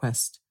end of our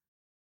quest,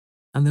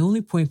 and the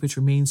only point which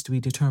remains to be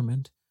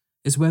determined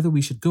is whether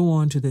we should go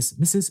on to this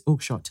Mrs.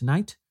 Oakshott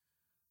tonight,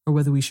 or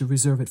whether we should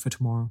reserve it for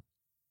tomorrow.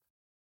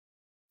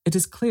 It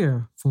is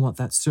clear from what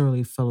that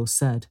surly fellow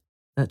said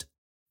that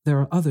there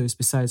are others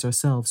besides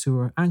ourselves who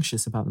are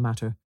anxious about the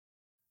matter,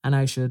 and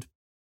I should...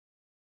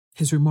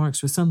 His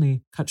remarks were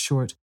suddenly cut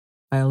short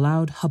by a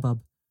loud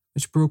hubbub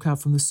which broke out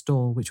from the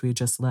stall which we had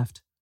just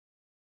left.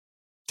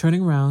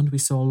 Turning round, we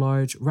saw a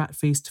large,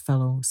 rat-faced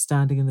fellow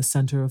standing in the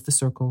centre of the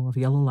circle of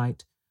yellow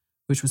light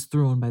which was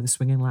thrown by the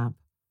swinging lamp,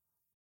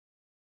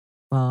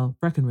 while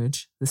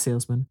Breckenridge, the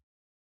salesman,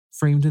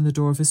 framed in the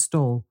door of his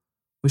stall,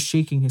 was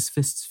shaking his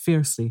fists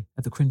fiercely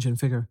at the cringing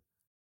figure.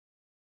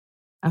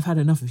 I've had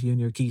enough of you and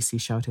your geese, he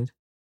shouted.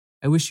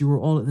 I wish you were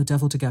all at the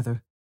devil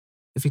together.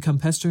 If you come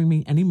pestering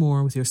me any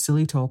more with your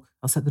silly talk,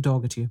 I'll set the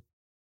dog at you.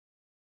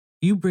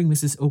 You bring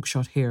Mrs.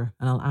 Oakshott here,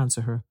 and I'll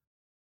answer her.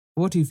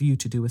 But what have you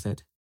to do with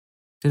it?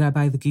 Did I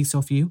buy the geese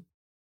off you?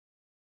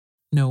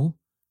 No,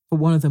 but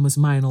one of them was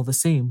mine all the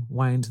same,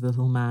 whined the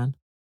little man.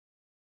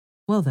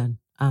 Well then,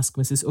 ask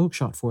Mrs.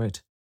 Oakshott for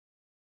it.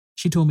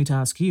 She told me to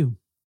ask you.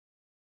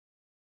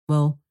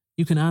 Well,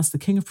 you can ask the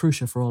King of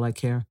Prussia for all I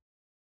care.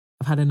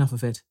 I've had enough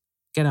of it.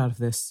 Get out of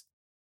this.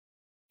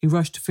 He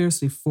rushed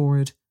fiercely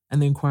forward,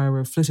 and the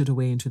inquirer flitted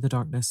away into the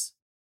darkness.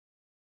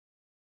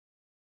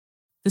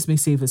 This may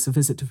save us a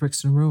visit to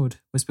Brixton Road,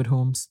 whispered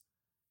Holmes.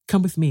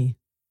 Come with me,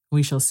 and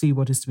we shall see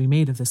what is to be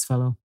made of this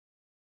fellow.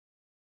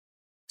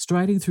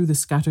 Striding through the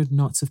scattered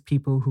knots of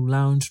people who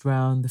lounged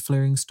round the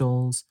flaring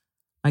stalls,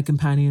 my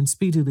companion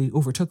speedily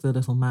overtook the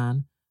little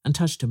man and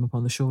touched him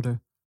upon the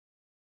shoulder.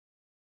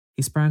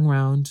 He sprang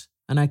round,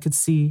 and I could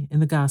see in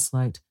the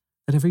gaslight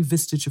that every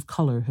vestige of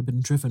colour had been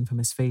driven from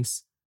his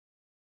face.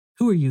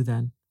 Who are you,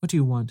 then? What do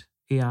you want?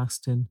 He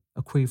asked in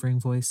a quavering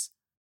voice.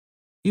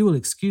 You will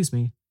excuse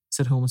me,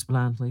 said Holmes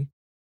blandly,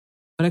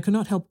 but I could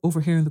not help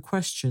overhearing the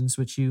questions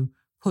which you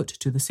put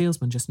to the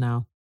salesman just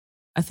now.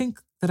 I think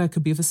that I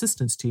could be of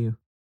assistance to you.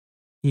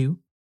 You?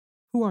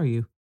 Who are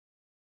you?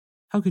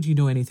 How could you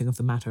know anything of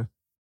the matter?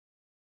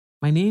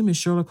 My name is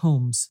Sherlock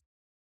Holmes.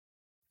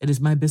 It is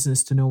my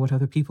business to know what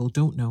other people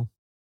don't know.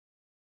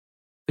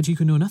 But you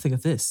can know nothing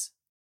of this.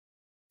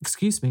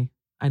 Excuse me,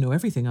 I know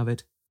everything of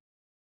it.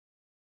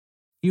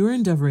 You are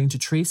endeavouring to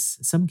trace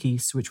some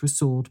geese which were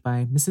sold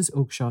by Mrs.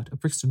 Oakshott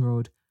of Brixton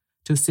Road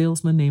to a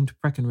salesman named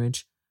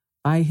Breckenridge,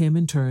 by him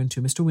in turn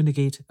to Mr.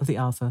 Windigate of the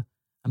Alpha,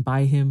 and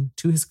by him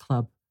to his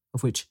club,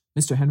 of which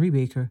Mr. Henry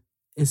Baker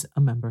is a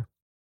member.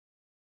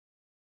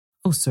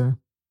 Oh, sir,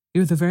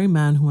 you are the very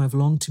man whom I have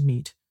longed to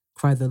meet,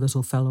 cried the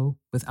little fellow,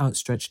 with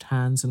outstretched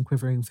hands and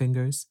quivering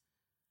fingers.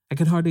 I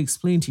can hardly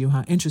explain to you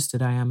how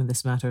interested I am in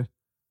this matter.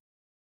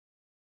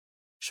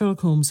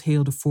 Sherlock Holmes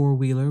hailed a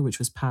four-wheeler which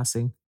was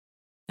passing.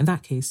 In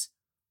that case,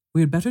 we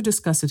had better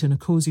discuss it in a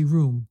cosy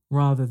room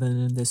rather than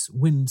in this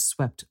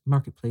wind-swept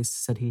marketplace,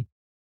 said he.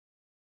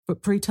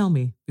 But pray tell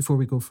me, before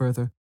we go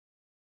further,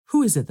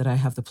 who is it that I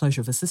have the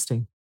pleasure of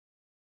assisting?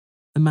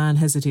 The man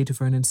hesitated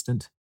for an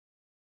instant.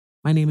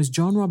 My name is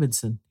John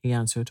Robinson, he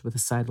answered with a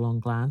sidelong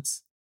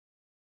glance.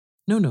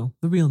 No,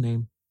 the real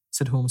name,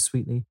 said Holmes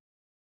sweetly.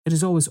 It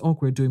is always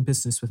awkward doing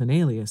business with an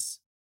alias.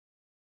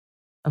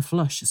 A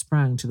flush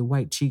sprang to the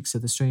white cheeks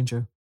of the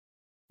stranger.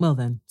 Well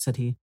then, said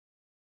he.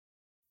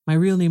 My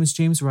real name is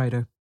James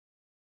Ryder.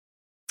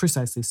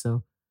 Precisely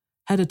so.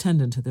 Head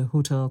attendant at the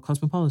Hotel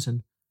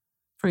Cosmopolitan.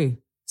 Pray,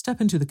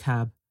 step into the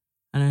cab,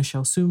 and I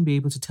shall soon be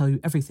able to tell you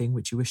everything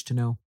which you wish to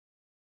know.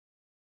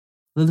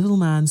 The little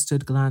man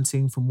stood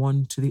glancing from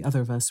one to the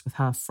other of us with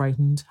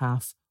half-frightened,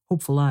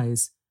 half-hopeful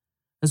eyes,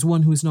 as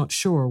one who is not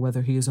sure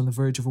whether he is on the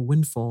verge of a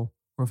windfall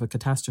or of a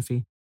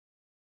catastrophe.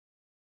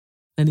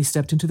 Then he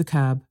stepped into the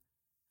cab,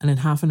 and in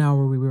half an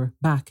hour we were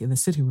back in the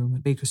sitting room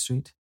at Baker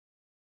Street.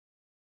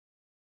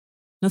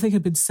 Nothing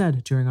had been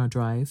said during our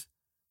drive,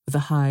 but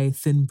the high,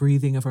 thin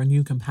breathing of our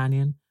new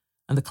companion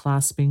and the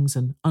claspings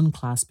and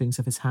unclaspings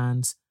of his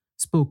hands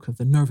spoke of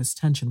the nervous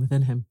tension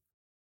within him.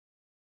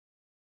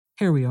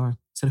 Here we are,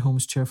 said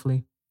Holmes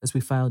cheerfully, as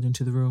we filed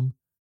into the room.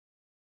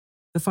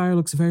 The fire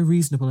looks very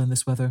reasonable in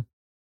this weather.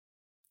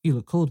 You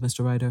look cold,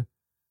 Mr. Ryder.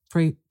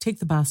 Pray, take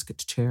the basket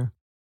chair.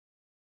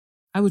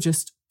 I will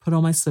just put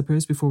on my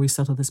slippers before we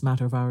settle this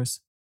matter of ours.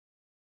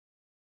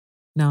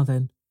 Now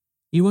then,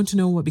 you want to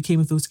know what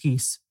became of those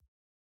geese?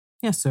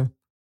 Yes, sir.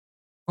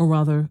 Or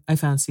rather, I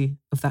fancy,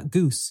 of that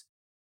goose.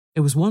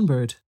 It was one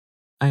bird,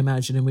 I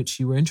imagine, in which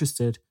you were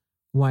interested,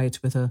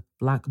 white with a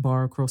black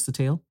bar across the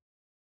tail.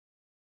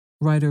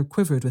 Ryder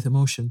quivered with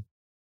emotion.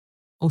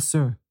 Oh,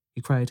 sir,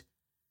 he cried,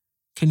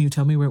 can you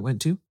tell me where it went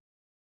to?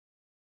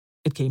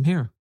 It came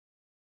here.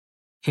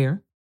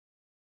 Here?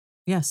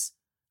 Yes,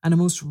 and a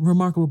most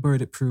remarkable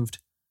bird it proved.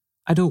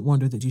 I don't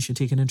wonder that you should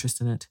take an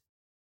interest in it.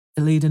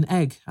 It laid an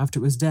egg after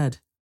it was dead,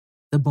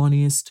 the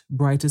bonniest,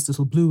 brightest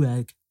little blue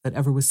egg that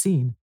ever was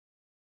seen.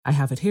 I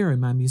have it here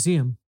in my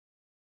museum.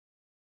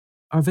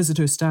 Our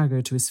visitor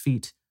staggered to his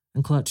feet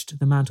and clutched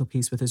the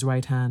mantelpiece with his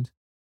right hand.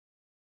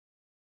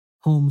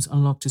 Holmes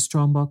unlocked his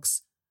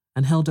strong-box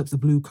and held up the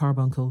blue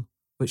carbuncle,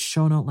 which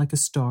shone out like a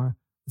star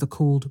with a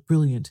cold,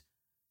 brilliant,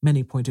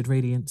 many-pointed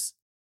radiance.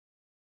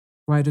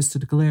 Ryder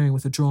stood glaring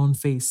with a drawn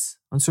face,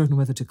 uncertain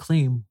whether to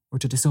claim or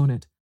to disown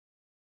it.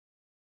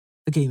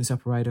 The game's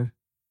up, Ryder,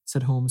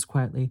 said Holmes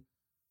quietly.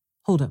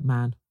 Hold up,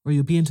 man, or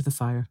you'll be into the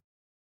fire.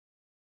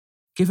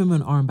 Give him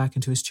an arm back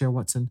into his chair,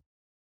 Watson.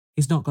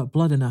 He's not got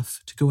blood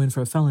enough to go in for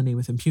a felony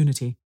with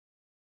impunity.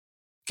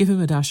 Give him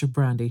a dash of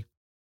brandy.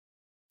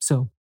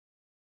 So.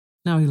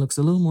 Now he looks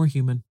a little more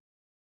human.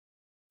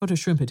 What a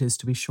shrimp it is,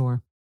 to be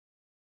sure.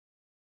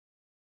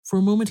 For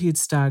a moment he had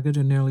staggered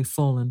and nearly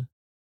fallen,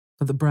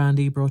 but the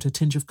brandy brought a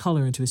tinge of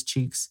colour into his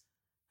cheeks,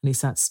 and he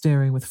sat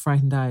staring with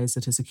frightened eyes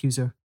at his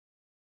accuser.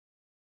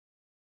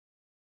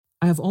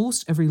 I have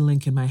almost every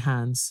link in my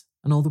hands,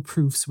 and all the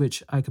proofs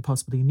which I could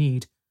possibly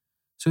need,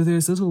 so there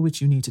is little which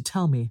you need to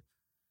tell me.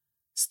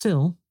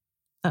 Still,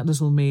 that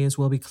little may as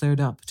well be cleared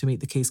up to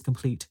make the case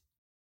complete.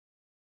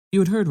 You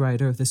had heard,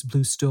 Ryder, of this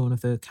blue stone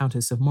of the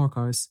Countess of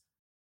Morcar's.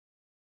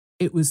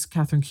 It was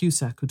Catherine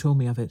Cusack who told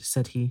me of it,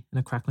 said he, in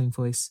a crackling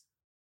voice.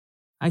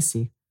 I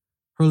see.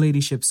 Her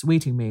ladyship's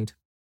waiting maid.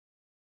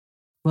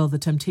 Well, the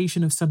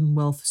temptation of sudden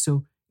wealth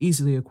so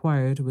easily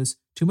acquired was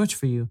too much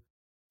for you,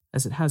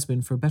 as it has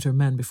been for better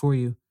men before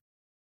you.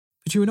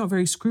 But you were not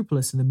very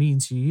scrupulous in the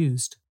means you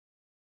used.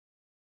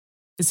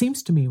 It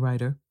seems to me,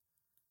 Ryder,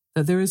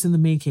 that there is in the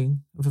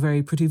making of a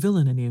very pretty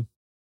villain in you.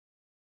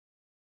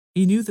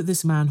 You knew that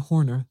this man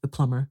Horner, the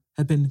plumber,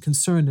 had been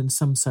concerned in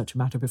some such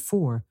matter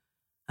before,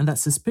 and that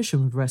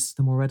suspicion would rest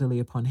the more readily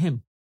upon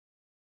him.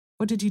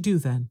 What did you do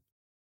then?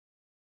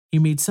 You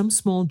made some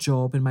small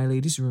job in my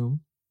lady's room,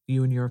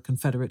 you and your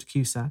confederate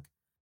Cusack,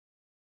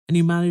 and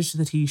you managed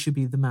that he should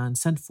be the man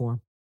sent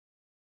for.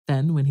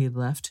 Then, when he had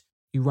left,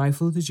 you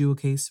rifled the jewel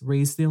case,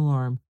 raised the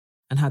alarm,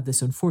 and had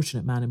this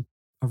unfortunate man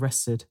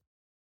arrested.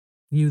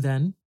 You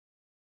then...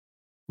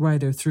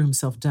 Ryder threw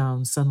himself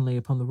down suddenly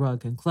upon the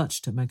rug and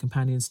clutched at my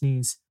companion's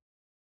knees.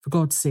 For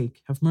God's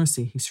sake, have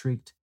mercy, he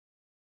shrieked.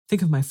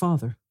 Think of my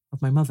father, of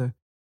my mother.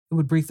 It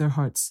would break their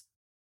hearts.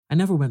 I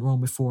never went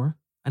wrong before.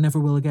 I never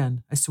will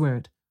again. I swear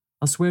it.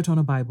 I'll swear it on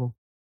a Bible.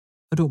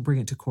 But don't bring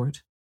it to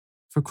court.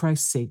 For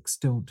Christ's sakes,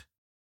 don't.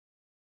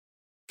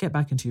 Get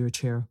back into your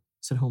chair,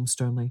 said Holmes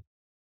sternly.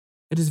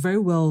 It is very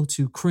well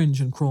to cringe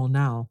and crawl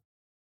now,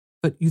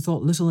 but you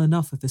thought little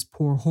enough of this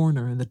poor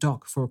Horner in the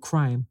dock for a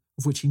crime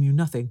of which he knew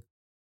nothing.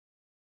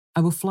 I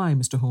will fly,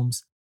 Mr.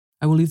 Holmes.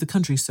 I will leave the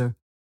country, sir.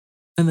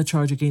 Then the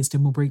charge against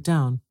him will break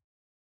down.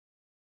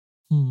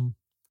 We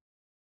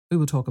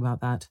will talk about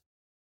that.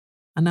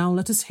 And now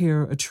let us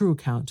hear a true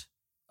account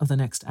of the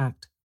next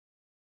act.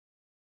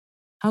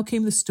 How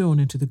came the stone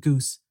into the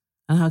goose,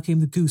 and how came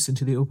the goose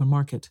into the open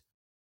market?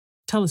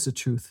 Tell us the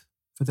truth,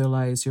 for there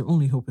lies your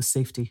only hope of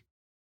safety.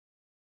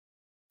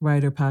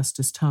 Ryder passed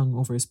his tongue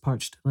over his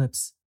parched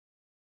lips.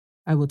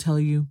 I will tell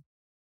you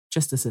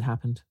just as it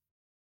happened,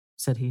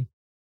 said he.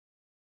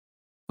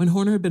 When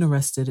Horner had been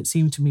arrested, it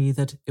seemed to me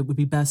that it would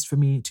be best for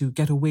me to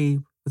get away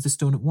with the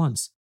stone at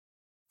once,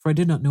 for I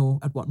did not know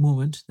at what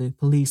moment the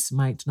police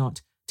might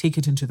not take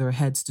it into their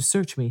heads to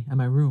search me and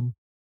my room.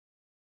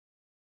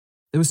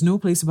 There was no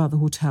place about the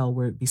hotel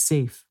where it would be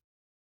safe.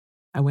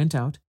 I went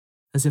out,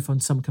 as if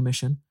on some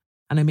commission,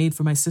 and I made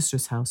for my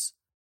sister's house.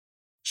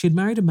 She had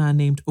married a man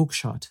named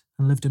Oakshott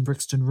and lived in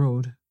Brixton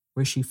Road,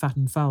 where she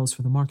fattened fowls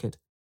for the market.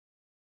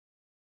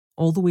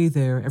 All the way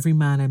there, every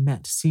man I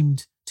met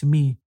seemed to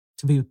me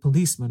to be a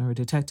policeman or a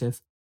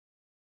detective,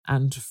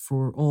 and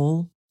for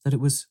all that it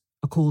was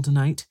a cold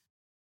night,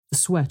 the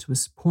sweat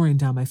was pouring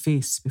down my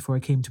face before I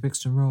came to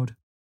Brixton Road.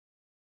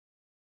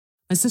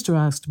 My sister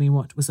asked me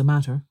what was the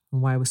matter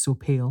and why I was so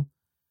pale,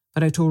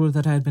 but I told her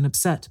that I had been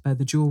upset by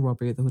the jewel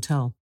robbery at the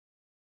hotel.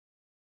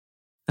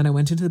 Then I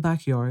went into the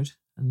backyard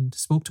and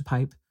smoked a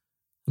pipe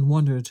and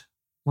wondered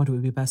what it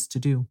would be best to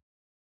do.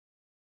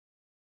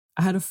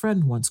 I had a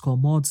friend once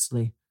called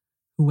Maudsley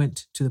who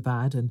went to the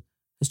bad and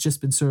has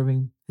just been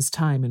serving his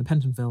time in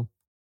Pentonville.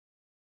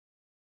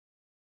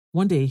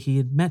 One day he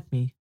had met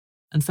me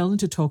and fell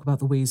into talk about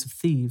the ways of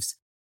thieves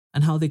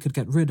and how they could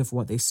get rid of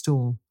what they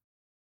stole,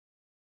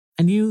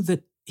 I knew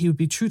that he would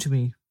be true to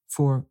me,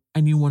 for I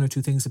knew one or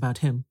two things about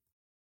him.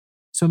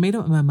 So I made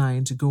up my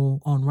mind to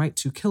go on right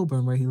to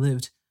Kilburn where he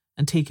lived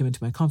and take him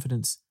into my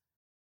confidence.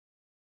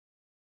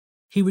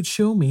 He would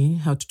show me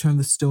how to turn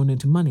the stone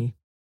into money,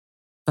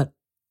 but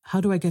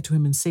how do I get to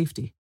him in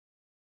safety?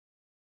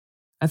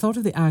 I thought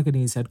of the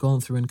agonies I'd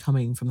gone through in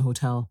coming from the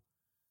hotel.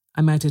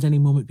 I might at any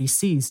moment be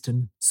seized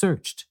and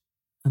searched,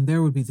 and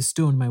there would be the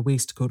stone in my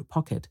waistcoat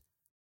pocket.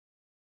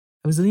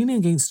 I was leaning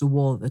against the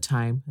wall at the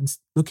time and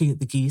looking at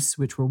the geese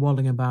which were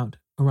waddling about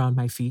around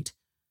my feet,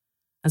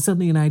 and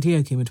suddenly an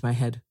idea came into my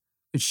head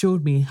which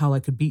showed me how I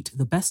could beat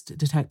the best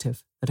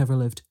detective that ever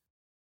lived.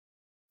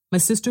 My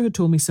sister had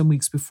told me some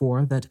weeks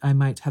before that I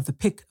might have the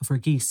pick of her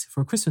geese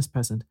for a Christmas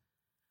present,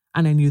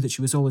 and I knew that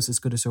she was always as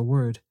good as her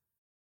word.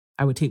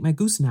 I would take my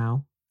goose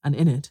now, and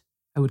in it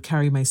I would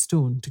carry my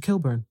stone to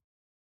Kilburn.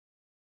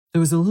 There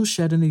was a little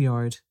shed in the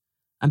yard,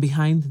 and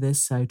behind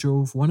this I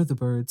drove one of the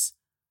birds,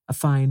 a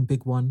fine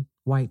big one,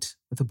 white,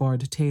 with a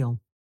barred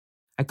tail.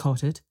 I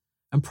caught it,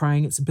 and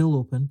prying its bill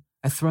open,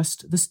 I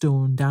thrust the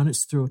stone down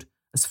its throat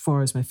as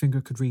far as my finger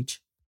could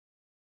reach.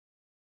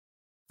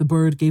 The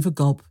bird gave a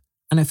gulp,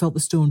 and I felt the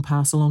stone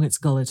pass along its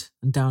gullet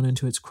and down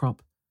into its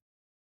crop.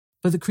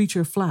 But the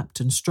creature flapped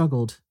and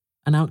struggled,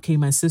 and out came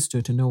my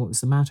sister to know what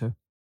was the matter.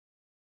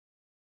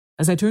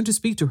 As I turned to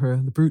speak to her,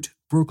 the brute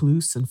broke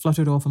loose and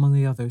fluttered off among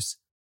the others.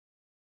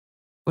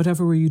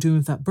 "Whatever were you doing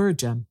with that bird,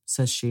 Jem?"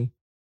 says she.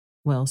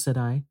 "Well," said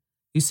I,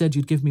 "you said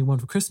you'd give me one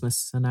for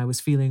Christmas, and I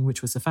was feeling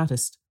which was the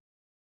fattest."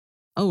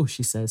 "Oh,"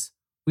 she says,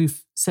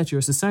 "we've set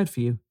yours aside for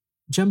you.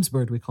 Jem's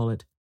bird, we call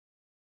it.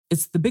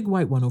 It's the big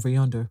white one over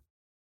yonder.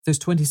 There's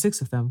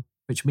 26 of them,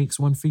 which makes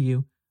one for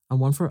you, and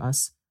one for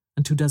us,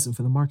 and 2 dozen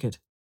for the market."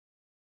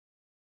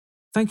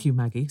 "Thank you,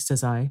 Maggie,"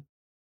 says I,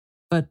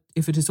 "but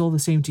if it is all the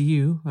same to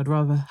you, I'd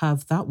rather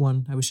have that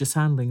one I was just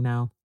handling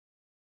now."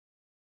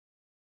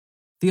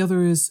 "The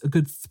other is a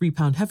good 3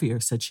 pound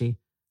heavier," said she,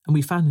 "and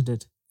we fattened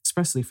it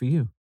expressly for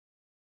you."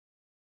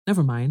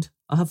 "Never mind,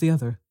 I'll have the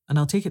other, and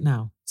I'll take it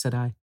now," said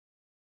I.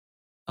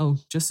 "Oh,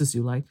 just as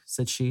you like,"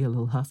 said she, a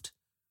little huffed.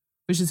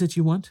 "Which is it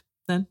you want,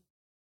 then?"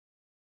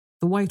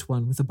 "The white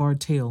one with the barred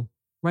tail,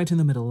 right in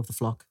the middle of the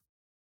flock."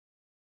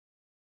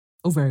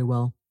 "Oh, very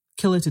well.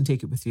 Kill it and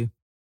take it with you."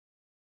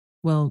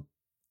 Well,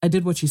 I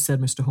did what she said,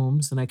 Mr.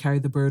 Holmes, and I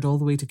carried the bird all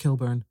the way to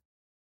Kilburn.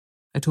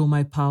 I told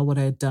my pal what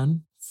I had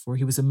done, for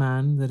he was a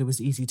man that it was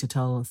easy to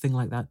tell a thing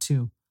like that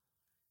to.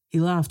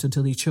 He laughed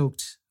until he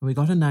choked, and we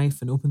got a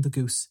knife and opened the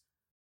goose.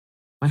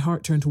 My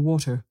heart turned to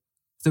water.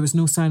 There was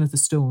no sign of the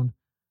stone,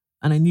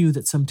 and I knew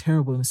that some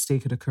terrible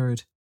mistake had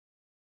occurred.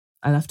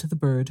 I left the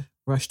bird,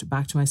 rushed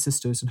back to my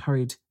sister's, and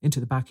hurried into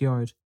the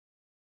backyard.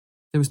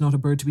 There was not a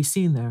bird to be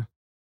seen there.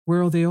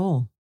 "Where are they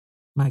all,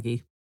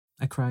 Maggie?"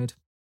 I cried.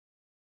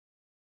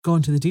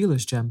 "Gone to the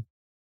dealers, Jem."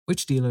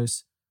 "Which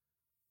dealers?"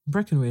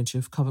 "Breckenridge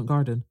of Covent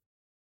Garden."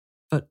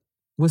 "But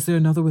was there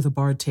another with a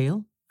barred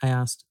tail?" I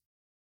asked.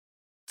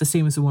 "The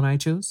same as the one I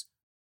chose?"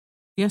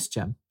 "Yes,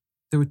 Jem.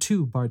 There were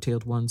 2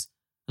 barred-tailed ones,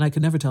 and I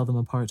could never tell them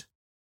apart."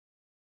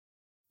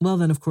 Well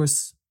then, of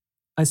course,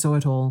 I saw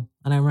it all,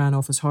 and I ran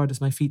off as hard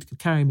as my feet could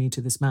carry me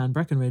to this man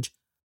Breckenridge,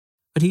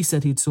 but he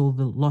said he'd sold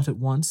the lot at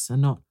once,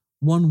 and not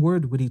one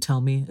word would he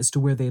tell me as to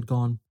where they had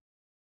gone.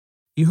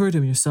 You heard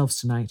him yourselves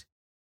tonight.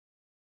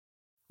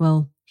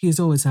 Well, he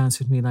has always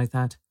answered me like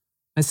that.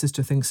 My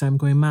sister thinks I am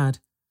going mad.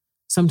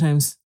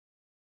 Sometimes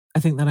I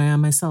think that I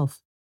am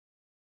myself.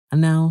 And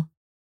now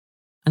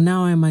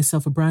I am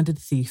myself a branded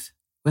thief,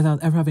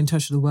 without ever having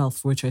touched the wealth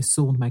for which I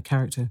sold my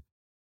character.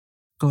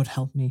 God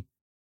help me.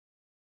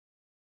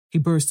 He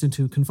burst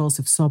into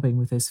convulsive sobbing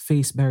with his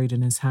face buried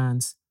in his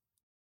hands.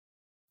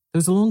 There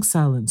was a long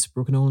silence,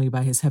 broken only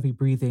by his heavy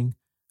breathing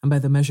and by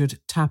the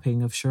measured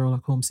tapping of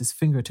Sherlock Holmes's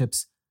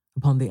fingertips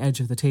upon the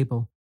edge of the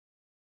table.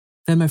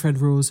 Then my friend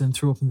rose and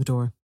threw open the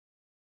door.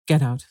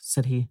 "Get out,"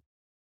 said he.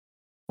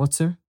 "What,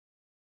 sir?"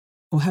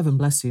 "Oh, heaven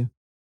bless you.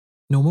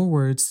 No more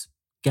words.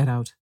 Get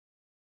out."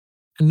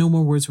 And no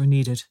more words were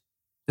needed.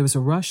 There was a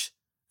rush,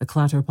 a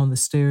clatter upon the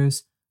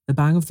stairs, the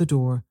bang of the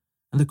door,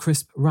 and the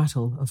crisp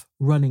rattle of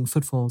running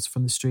footfalls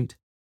from the street.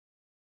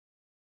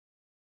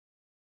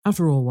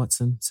 "After all,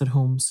 Watson," said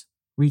Holmes,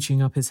 reaching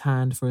up his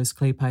hand for his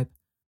clay pipe,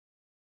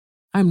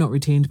 "I am not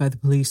retained by the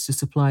police to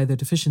supply their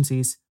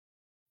deficiencies.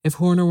 If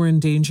Horner were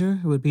in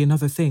danger, it would be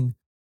another thing,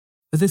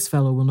 but this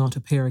fellow will not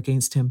appear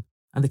against him,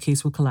 and the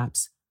case will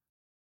collapse.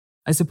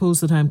 I suppose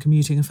that I am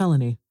commuting a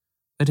felony,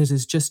 but it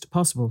is just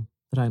possible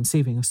that I am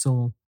saving a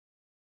soul.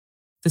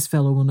 This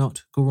fellow will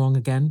not go wrong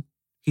again.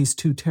 He is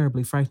too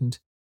terribly frightened.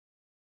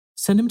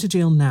 Send him to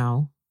jail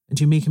now, and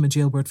you make him a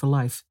jailbird for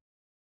life.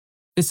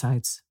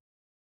 Besides,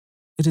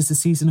 it is the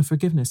season of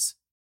forgiveness.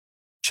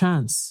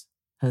 Chance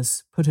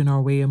has put in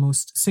our way a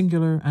most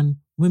singular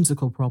and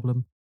whimsical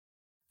problem,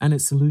 and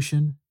its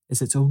solution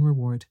is its own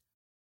reward.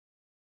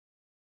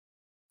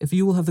 If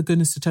you will have the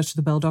goodness to touch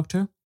the bell,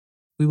 Doctor,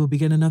 we will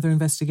begin another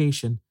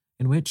investigation,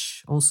 in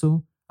which,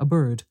 also, a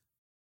bird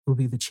will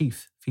be the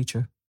chief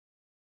feature."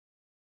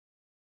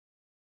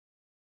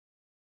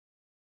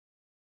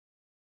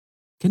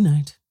 Good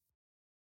night.